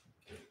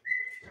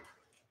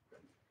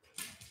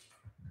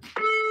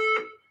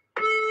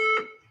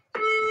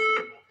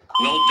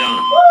 Well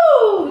done.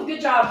 Woo!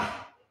 Good job.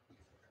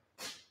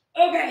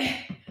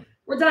 Okay.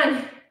 We're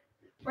done.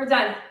 We're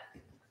done.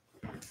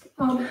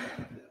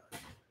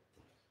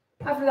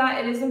 After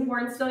that, it is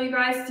important still, you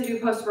guys, to do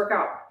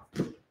post-workout.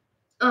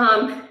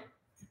 I'm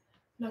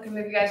not gonna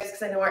move you guys just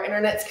because I know our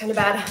internet's kind of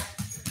bad.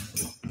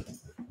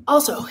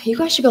 Also, you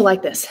guys should go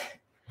like this.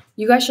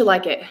 You guys should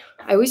like it.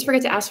 I always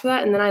forget to ask for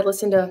that, and then I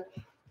listen to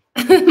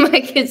my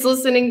kids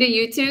listening to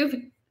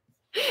YouTube,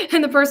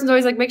 and the person's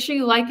always like, make sure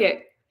you like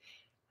it.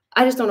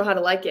 I just don't know how to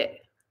like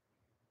it.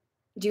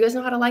 Do you guys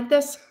know how to like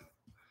this?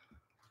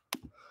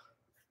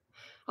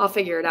 I'll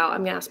figure it out.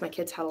 I'm gonna ask my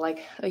kids how to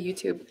like a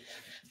YouTube.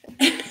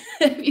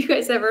 Have you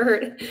guys ever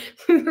heard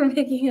we were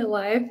making it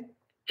live?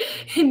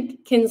 And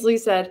Kinsley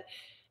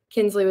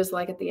was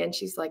like at the end,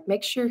 she's like,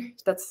 make sure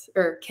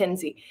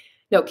Kinsley,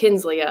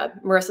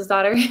 Marissa's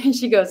daughter. And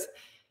she goes,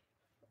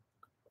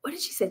 what did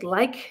she say?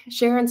 Like,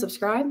 share, and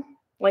subscribe?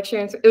 Like,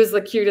 share, and it was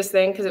the cutest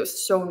thing because it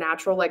was so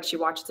natural. Like she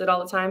watches it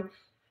all the time.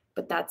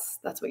 But that's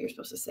what you're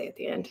supposed to say at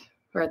the end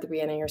or at the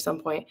beginning or some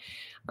point.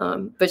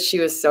 But she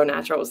was so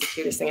natural. It was the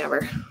cutest thing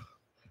ever.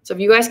 So if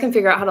you guys can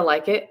figure out how to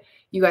like it,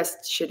 you guys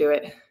should do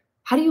it.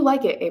 How do you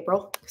like it,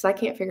 April? Because I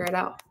can't figure it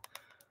out.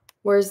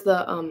 Where's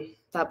the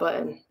that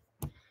button?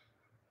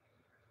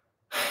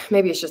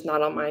 Maybe it's just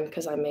not on mine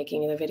because I'm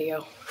making the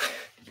video.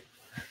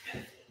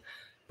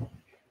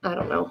 I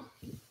don't know.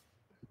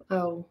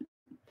 Oh,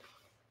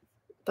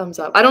 thumbs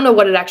up. I don't know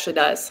what it actually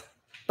does,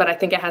 but I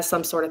think it has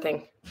some sort of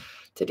thing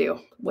to do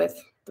with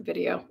the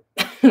video.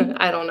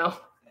 I don't know.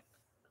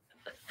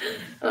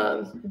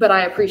 But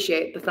I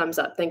appreciate the thumbs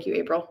up. Thank you,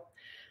 April.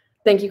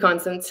 Thank you,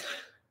 Constance.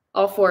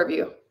 All 4 of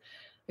you.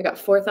 I got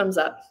 4 thumbs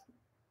up.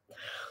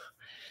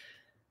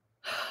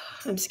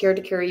 I'm scared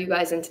to carry you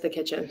guys into the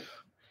kitchen.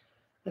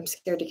 I'm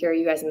scared to carry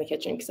you guys in the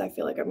kitchen because I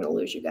feel like I'm going to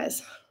lose you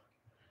guys.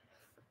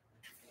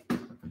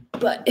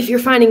 But if you're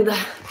finding the...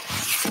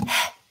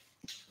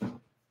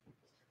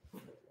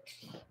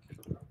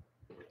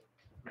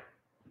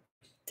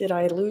 Did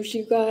I lose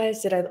you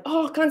guys?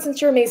 Oh,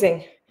 Constance, you're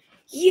amazing.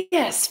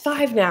 Yes,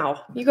 5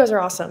 now. You guys are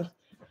awesome.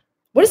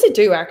 What does it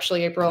do,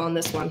 actually, April, on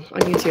this one,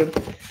 on YouTube?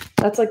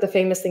 That's like the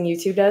famous thing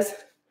YouTube does.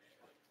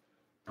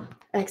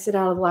 Exit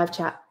out of the live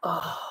chat.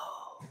 Oh.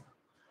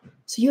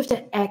 So you have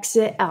to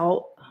exit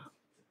out.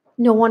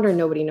 No wonder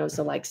nobody knows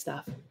to like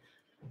stuff.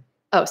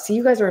 Oh, see,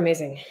 you guys are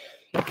amazing.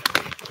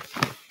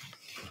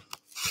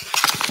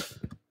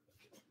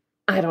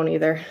 I don't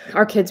either.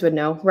 Our kids would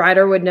know.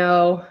 Ryder would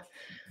know.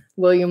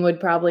 William would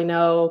probably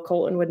know.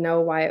 Colton would know.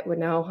 Wyatt would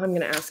know. I'm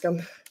going to ask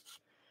them.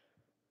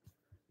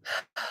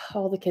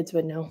 All the kids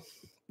would know.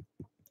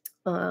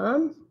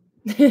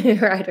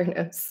 Ryder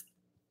knows.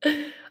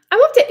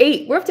 I'm up to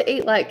 8. We're up to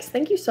 8 likes.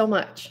 Thank you so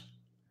much.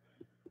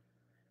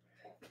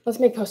 Let's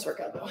make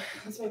post-workout though.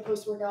 Let's make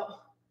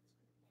post-workout.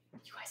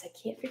 You guys, I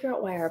can't figure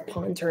out why our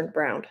pond turned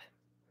brown.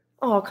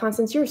 Oh,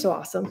 Constance, you're so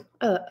awesome.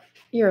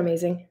 You're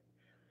amazing.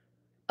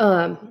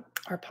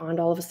 Our pond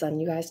all of a sudden,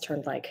 you guys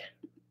turned like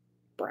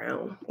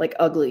brown, like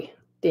ugly,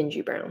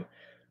 dingy brown.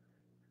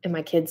 And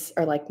my kids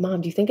are like,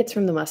 Mom, do you think it's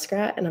from the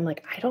muskrat? And I'm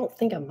like, I don't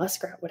think a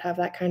muskrat would have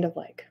that kind of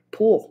like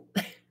pool.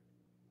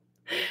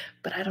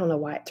 But I don't know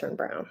why it turned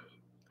brown.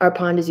 Our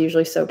pond is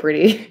usually so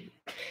pretty.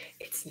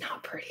 It's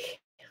not pretty.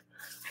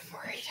 I'm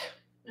worried.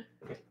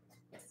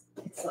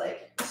 It's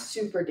like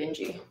super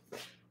dingy.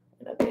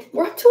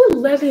 We're up to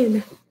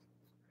 11.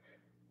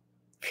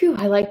 Phew,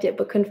 I liked it,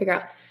 but couldn't figure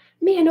out.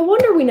 Man, no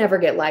wonder we never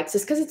get likes.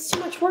 It's because it's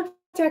too much work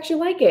to actually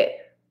like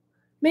it.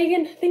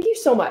 Megan, thank you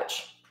so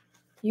much.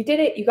 You did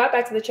it. You got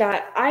back to the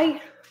chat.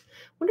 I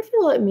wonder if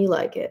it'll let me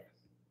like it.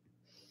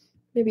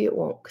 Maybe it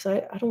won't because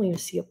I don't even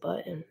see a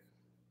button.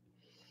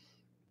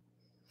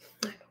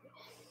 I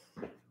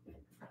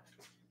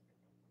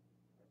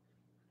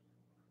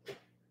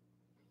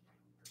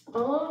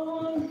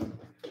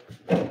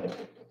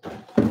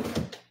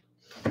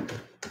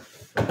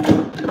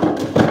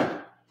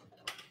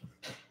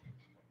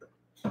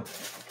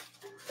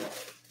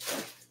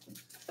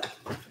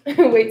don't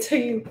know. Wait till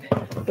you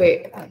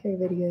wait. Okay,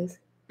 videos.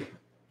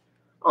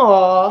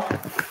 Aw.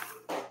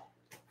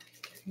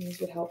 These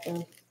would help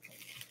them.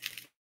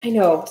 I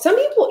know. Some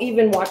people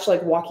even watch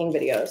like walking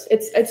videos.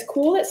 It's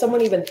cool that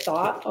someone even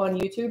thought on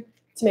YouTube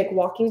to make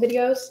walking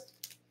videos.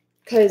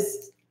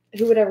 Because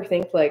who would ever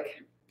think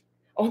like,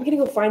 oh, I'm gonna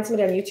go find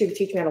somebody on YouTube to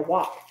teach me how to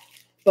walk.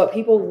 But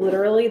people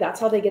literally, that's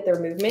how they get their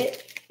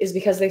movement, is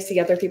because they see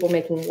other people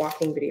making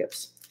walking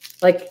videos.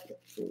 Like,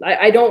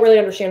 I don't really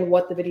understand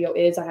what the video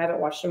is. I haven't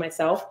watched it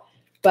myself,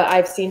 but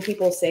I've seen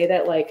people say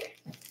that like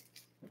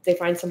they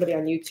find somebody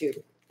on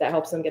YouTube that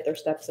helps them get their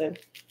steps in.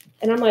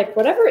 And I'm like,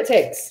 whatever it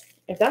takes.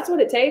 If that's what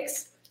it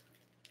takes,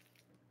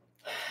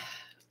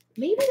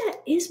 maybe that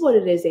is what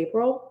it is,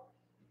 April.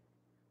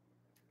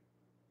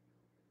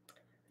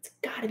 It's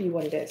got to be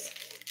what it is.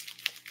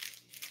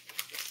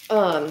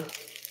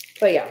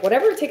 But yeah,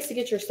 whatever it takes to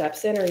get your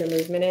steps in or your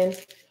movement in,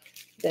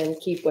 then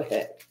keep with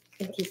it.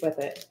 And keep with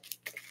it.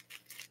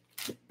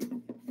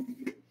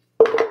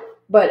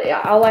 But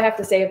yeah, all I have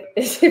to say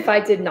is if I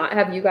did not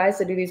have you guys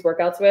to do these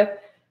workouts with,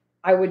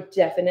 I would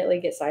definitely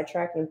get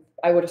sidetracked and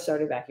I would have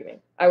started vacuuming.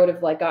 I would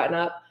have like gotten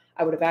up,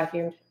 I would have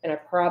vacuumed, and I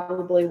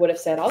probably would have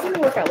said, I'll do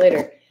my workout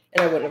later.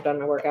 And I wouldn't have done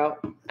my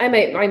workout. I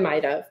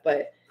might have,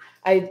 but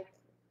I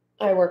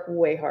work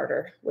way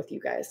harder with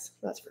you guys.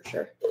 That's for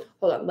sure.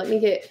 Hold on, let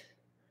me get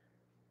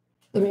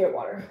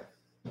water.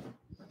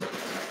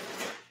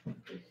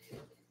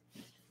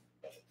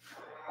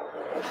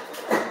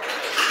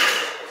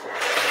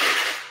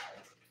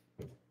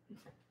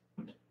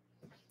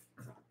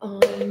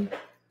 Okay,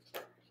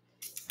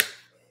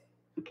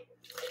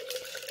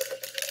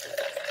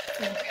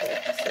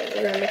 so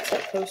we're gonna mix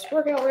up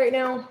post-workout right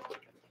now.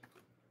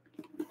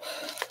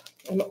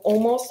 I'm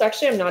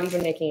not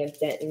even making a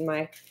dent in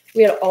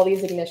we had all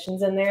these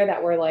ignitions in there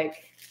that were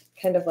like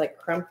kind of like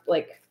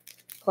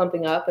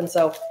clumping up, and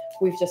so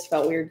we've just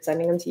felt weird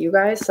sending them to you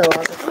guys. So I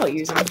was like, I'll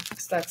use them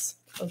because that's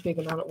a big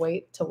amount of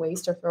weight to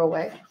waste or throw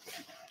away.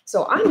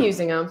 So I'm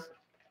using them.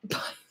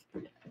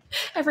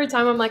 Every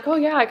time I'm like, oh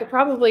yeah, I'm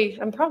probably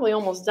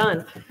almost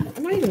done.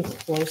 I'm not even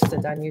close to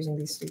done using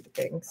these stupid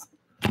things.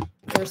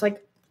 There's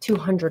like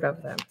 200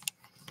 of them.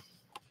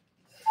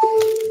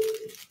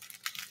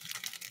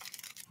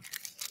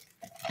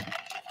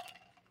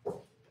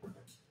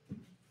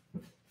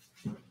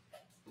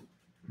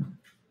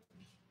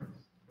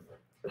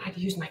 I had to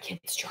use my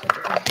kid's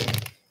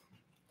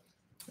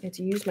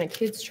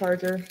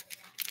charger.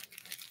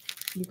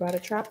 You got to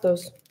trap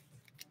those.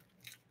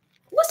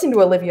 Listen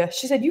to Olivia.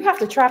 She said, you have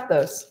to trap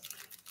those.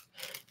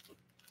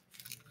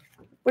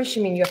 What does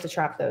she mean you have to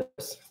trap those?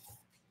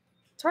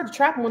 It's hard to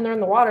trap them when they're in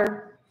the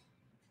water.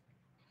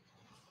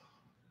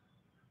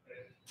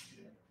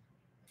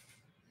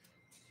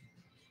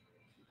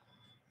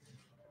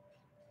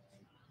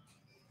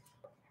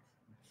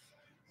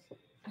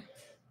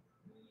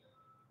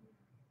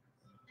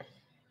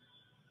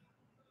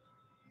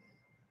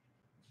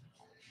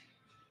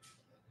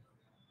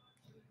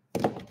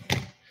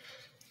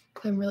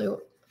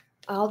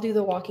 I'll do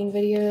the walking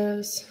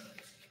videos.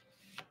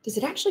 Does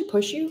it actually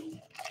push you?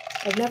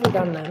 I've never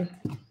done them.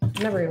 I've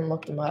never even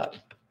looked them up.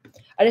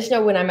 I just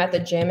know when I'm at the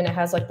gym and it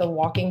has like the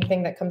walking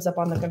thing that comes up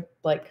on the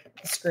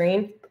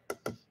screen,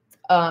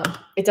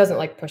 it doesn't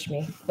like push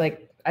me.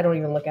 Like I don't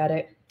even look at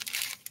it.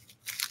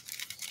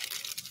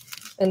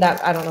 And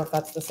that, I don't know if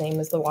that's the same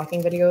as the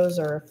walking videos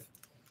or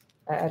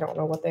I don't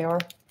know what they are.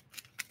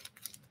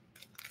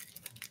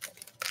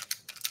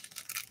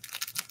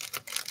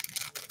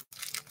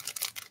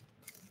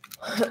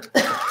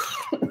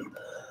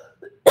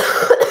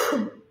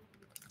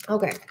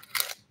 Okay.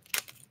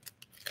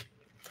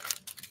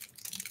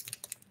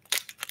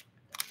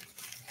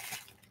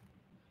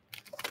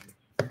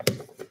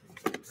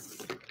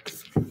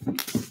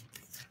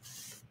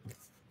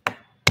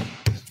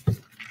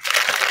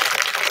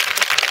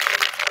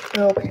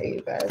 Okay,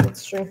 you guys,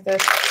 let's drink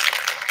this.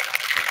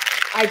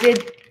 I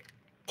did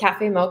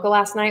cafe mocha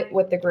last night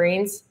with the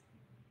greens.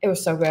 It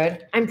was so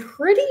good. I'm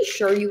pretty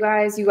sure you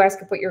guys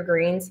could put your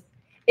greens.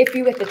 If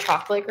you get the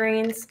chocolate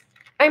greens,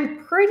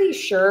 I'm pretty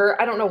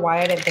sure, I don't know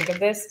why I didn't think of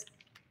this.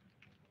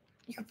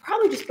 You could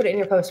probably just put it in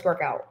your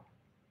post-workout.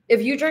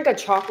 If you drink a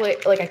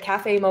chocolate, like a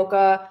cafe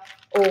mocha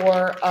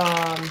or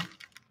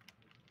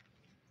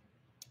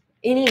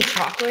any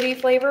chocolatey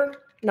flavor,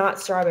 not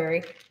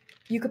strawberry,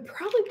 you could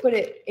probably put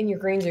it in your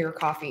greens or your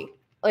coffee.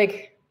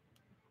 Like,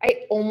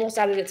 I almost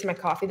added it to my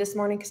coffee this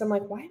morning because I'm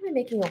like, why am I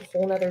making a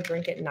whole nother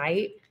drink at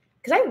night?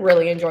 Because I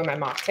really enjoy my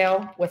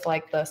mocktail with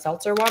like the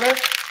seltzer water.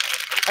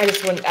 I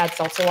just wouldn't add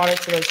seltzer water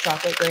to those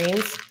chocolate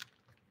greens.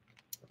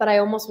 But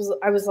I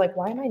was like,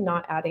 why am I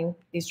not adding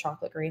these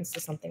chocolate greens to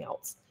something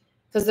else?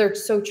 Because they're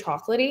so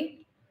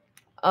chocolatey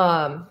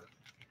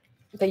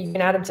that you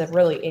can add them to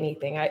really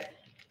anything.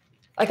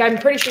 I'm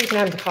pretty sure you can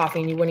add them to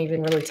coffee and you wouldn't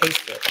even really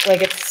taste it.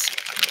 Like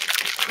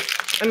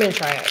I'm going to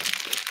try it.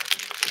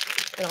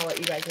 And I'll let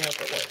you guys know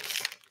if it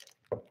works.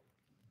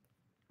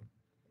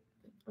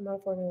 I'm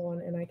on Formula One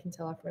and I can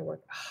tell after my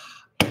work.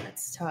 Oh, man,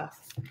 that's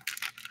tough.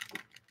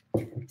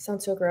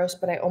 Sounds so gross,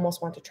 but I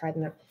almost want to try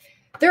them.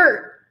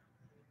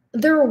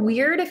 They're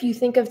weird if you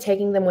think of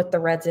taking them with the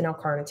reds and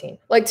L-carnitine.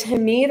 Like, to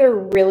me, they're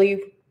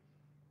really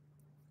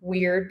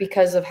weird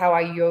because of how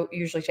I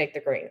usually take the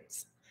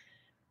greens.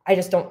 I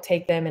just don't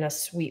take them in a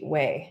sweet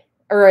way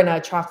or in a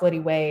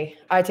chocolatey way.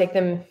 I take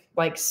them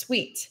like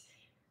sweet.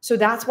 So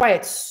that's why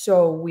it's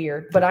so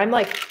weird. But I'm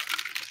like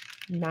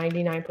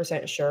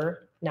 99%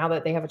 sure now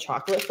that they have a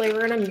chocolate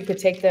flavor in them, you could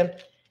take them,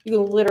 you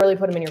can literally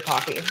put them in your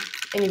coffee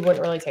and you wouldn't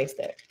really taste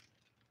it.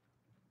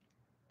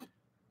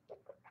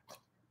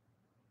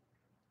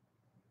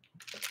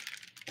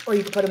 Or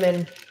you could put them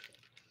in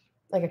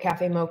like a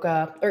cafe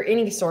mocha or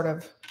any sort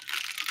of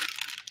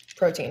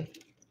protein.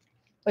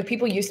 Like,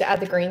 people used to add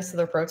the greens to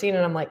their protein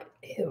and I'm like,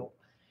 ew,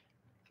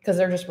 because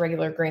they're just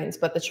regular greens.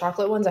 But the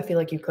chocolate ones, I feel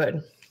like you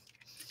could.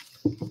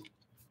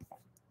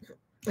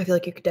 I feel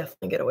like you could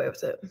definitely get away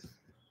with it.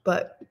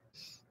 But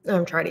I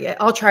haven't tried it yet.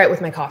 I'll try it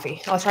with my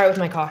coffee. I'll try it with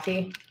my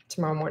coffee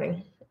tomorrow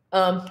morning.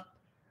 Or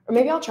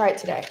maybe I'll try it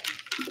today.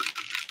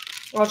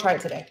 I'll try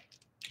it today.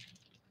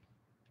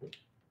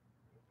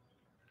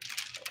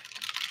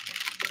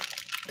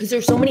 Because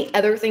there's so many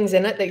other things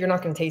in it that you're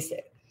not going to taste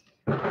it.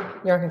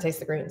 You're not going to taste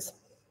the greens.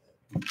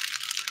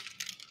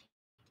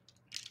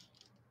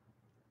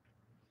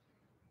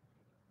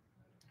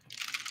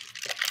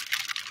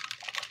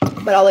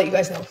 But I'll let you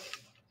guys know.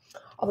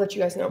 I'll let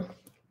you guys know.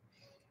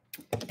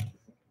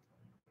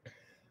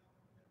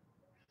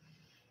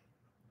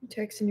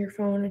 Texting your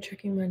phone and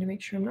checking mine to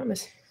make sure I'm not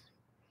missing.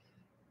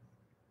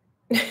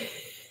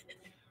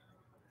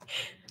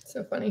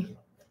 So funny.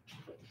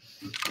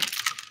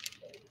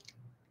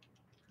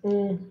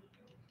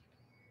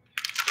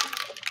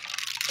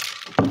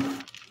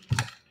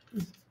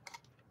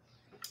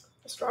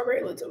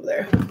 Strawberry lid's over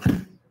there.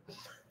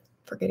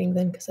 Forgetting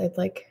then because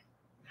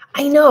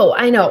I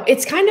know.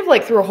 It's kind of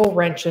like through a whole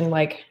wrench in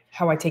like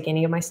how I take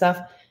any of my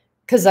stuff.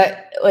 Because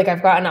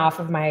I've gotten off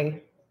of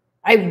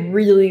I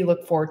really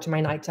look forward to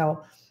my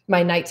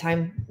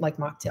nighttime like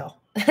mocktail.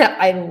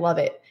 I love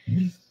it.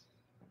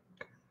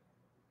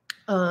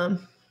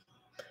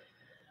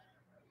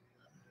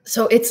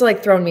 So it's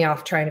like thrown me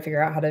off trying to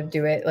figure out how to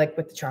do it like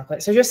with the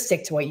chocolate. So just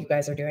stick to what you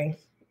guys are doing.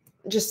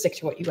 Just stick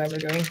to what you guys are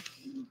doing.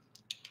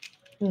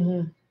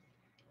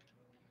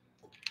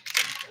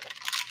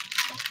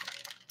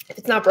 If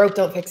it's not broke,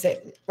 don't fix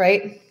it,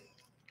 right?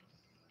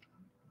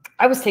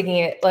 I was taking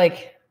it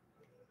like,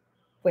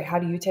 wait, how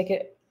do you take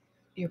it?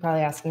 You're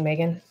probably asking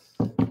Megan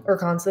or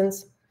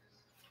Constance.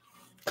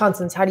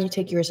 Constance, how do you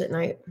take yours at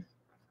night?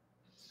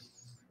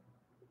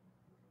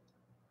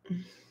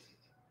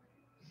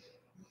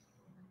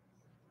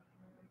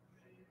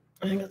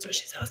 I think that's what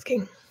she's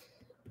asking.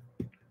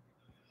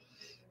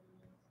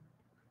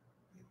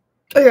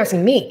 Oh, you're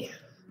asking me.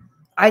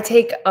 I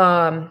take,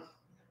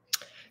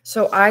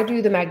 so I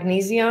do the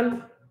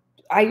magnesium.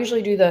 I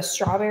usually do the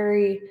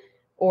strawberry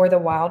or the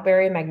wild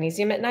berry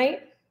magnesium at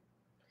night.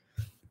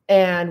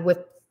 And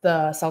with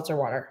the seltzer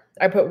water.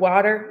 I put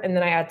water and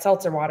then I add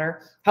seltzer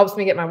water. Helps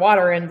me get my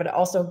water in, but it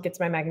also gets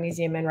my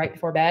magnesium in right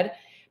before bed.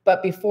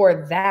 But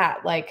before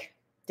that, like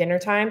dinner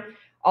time,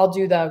 I'll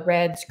do the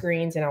reds,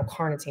 greens, and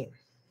L-carnitine.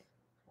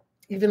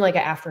 Even like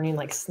an afternoon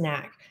like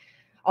snack,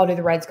 I'll do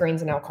the reds,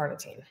 greens, and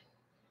L-carnitine.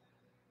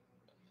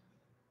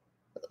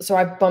 So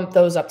I bumped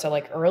those up to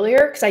like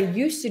earlier because I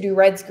used to do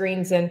reds,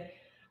 greens, and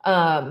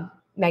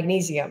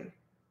magnesium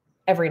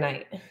every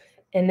night.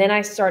 And then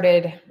I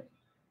started,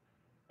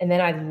 and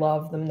then I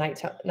love the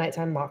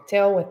nighttime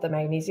mocktail with the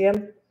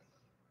magnesium.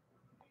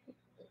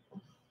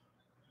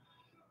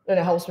 And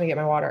it helps me get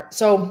my water.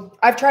 So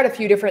I've tried a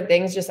few different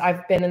things.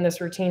 I've been in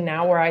this routine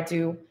now where I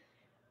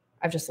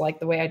just like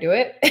the way I do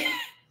it.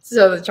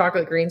 So the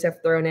chocolate greens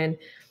have thrown in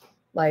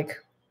like,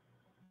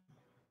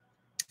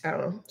 I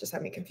don't know, just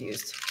have me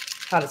confused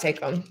how to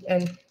take them.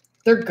 And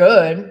they're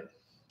good.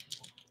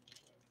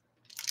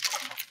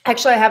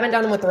 Actually, I haven't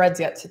done them with the reds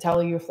yet to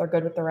tell you if they're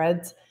good with the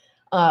reds.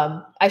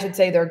 I should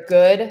say they're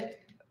good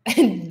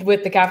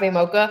with the cafe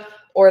mocha,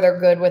 or they're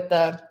good with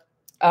the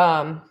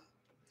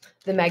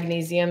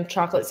magnesium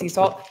chocolate sea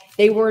salt.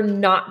 They were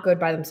not good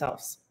by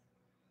themselves.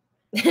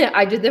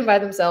 I did them by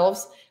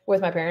themselves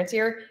with my parents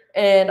here,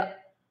 and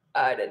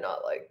I did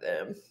not like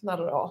them. Not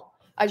at all.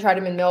 I tried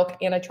them in milk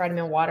and I tried them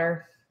in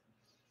water,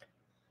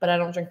 but I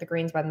don't drink the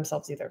greens by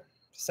themselves either.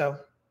 So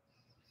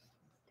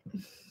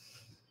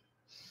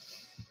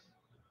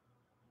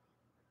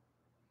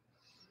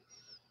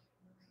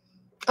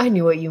I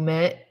knew what you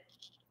meant.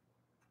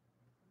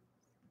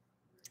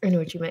 I knew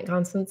what you meant,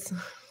 Constance.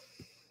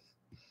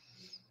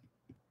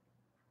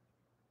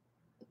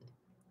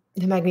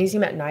 The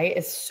magnesium at night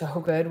is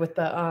so good with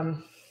the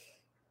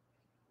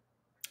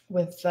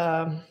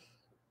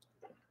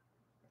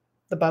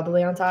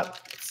bubbly on top.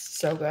 It's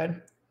so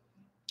good.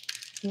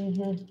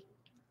 Mm-hmm.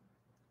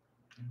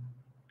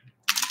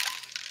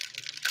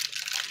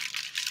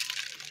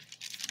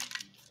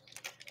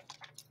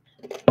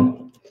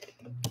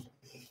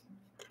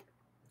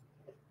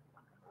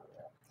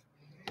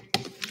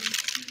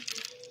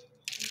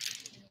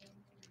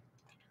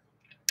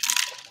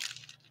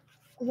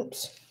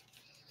 Oops.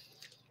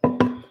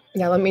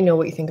 Yeah, let me know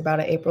what you think about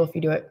it, April, if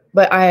you do it.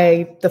 But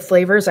the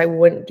flavors, I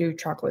wouldn't do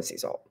chocolate sea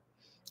salt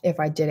if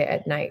I did it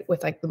at night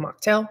with like the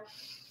mocktail.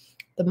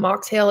 The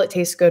mocktail, it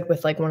tastes good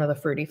with like one of the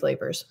fruity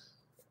flavors.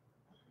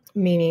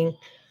 Meaning,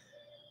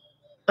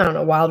 I don't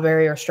know, wild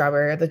berry or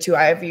strawberry are the two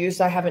I've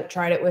used. I haven't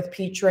tried it with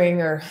peach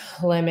ring or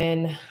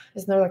lemon.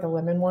 Isn't there like a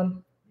lemon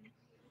one?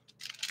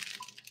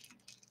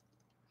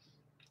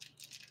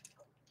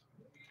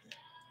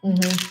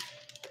 Mm-hmm.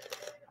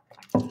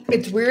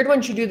 It's weird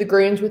once you do the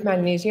greens with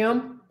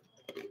magnesium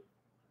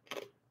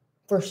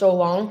for so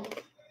long,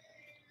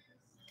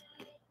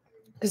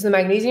 because the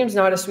magnesium is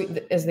not as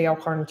sweet as the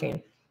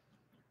L-carnitine.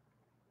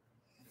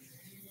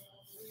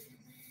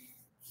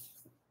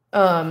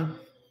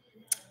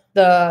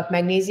 The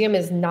magnesium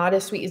is not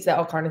as sweet as the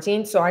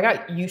L-carnitine, so I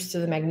got used to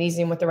the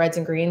magnesium with the reds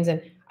and greens,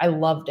 and I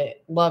loved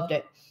it for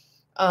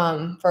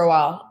a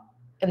while.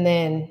 And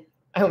then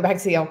I went back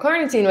to the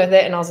L-carnitine with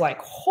it, and I was like,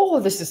 oh,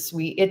 this is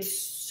sweet. It's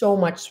so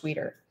much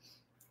sweeter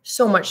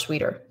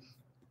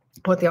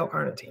with the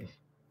L-carnitine.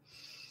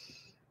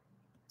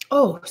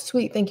 Oh,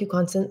 sweet. Thank you,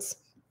 Constance.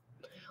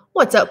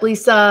 What's up,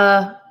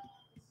 Lisa?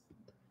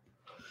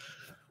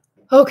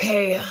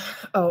 Okay.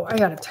 Oh, I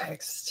got a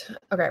text.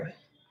 Okay.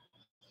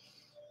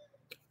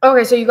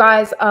 Okay, so you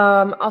guys,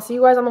 I'll see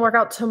you guys on the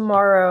workout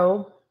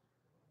tomorrow.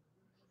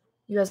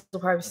 You guys will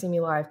probably see me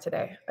live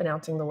today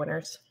announcing the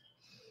winners.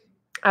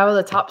 Out of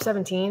the top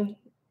 17,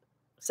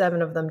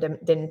 7 of them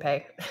didn't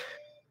pay.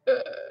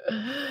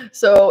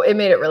 So it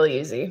made it really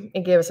easy.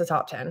 It gave us a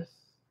top 10.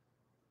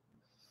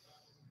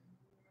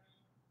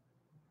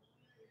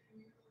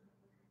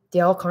 The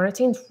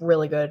L-carnitine's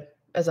really good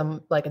as a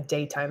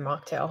daytime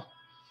mocktail.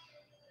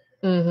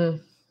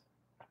 Mm-hmm.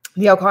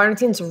 The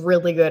L-carnitine's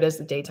really good as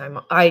the daytime.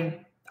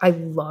 I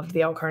love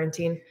the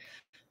L-carnitine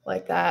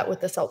like that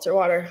with the seltzer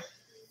water.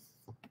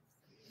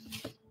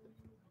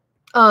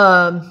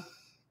 But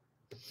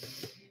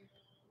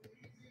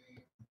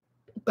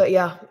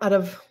yeah,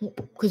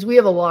 because we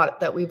have a lot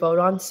that we vote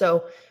on,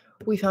 so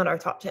we found our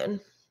top 10.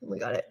 We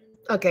got it.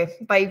 Okay,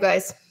 bye, you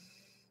guys.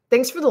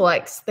 Thanks for the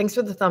likes. Thanks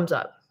for the thumbs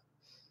up.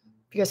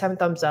 If you guys haven't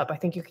thumbs up, I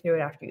think you can do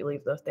it after you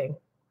leave the thing.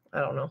 I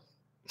don't know.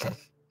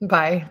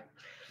 Bye.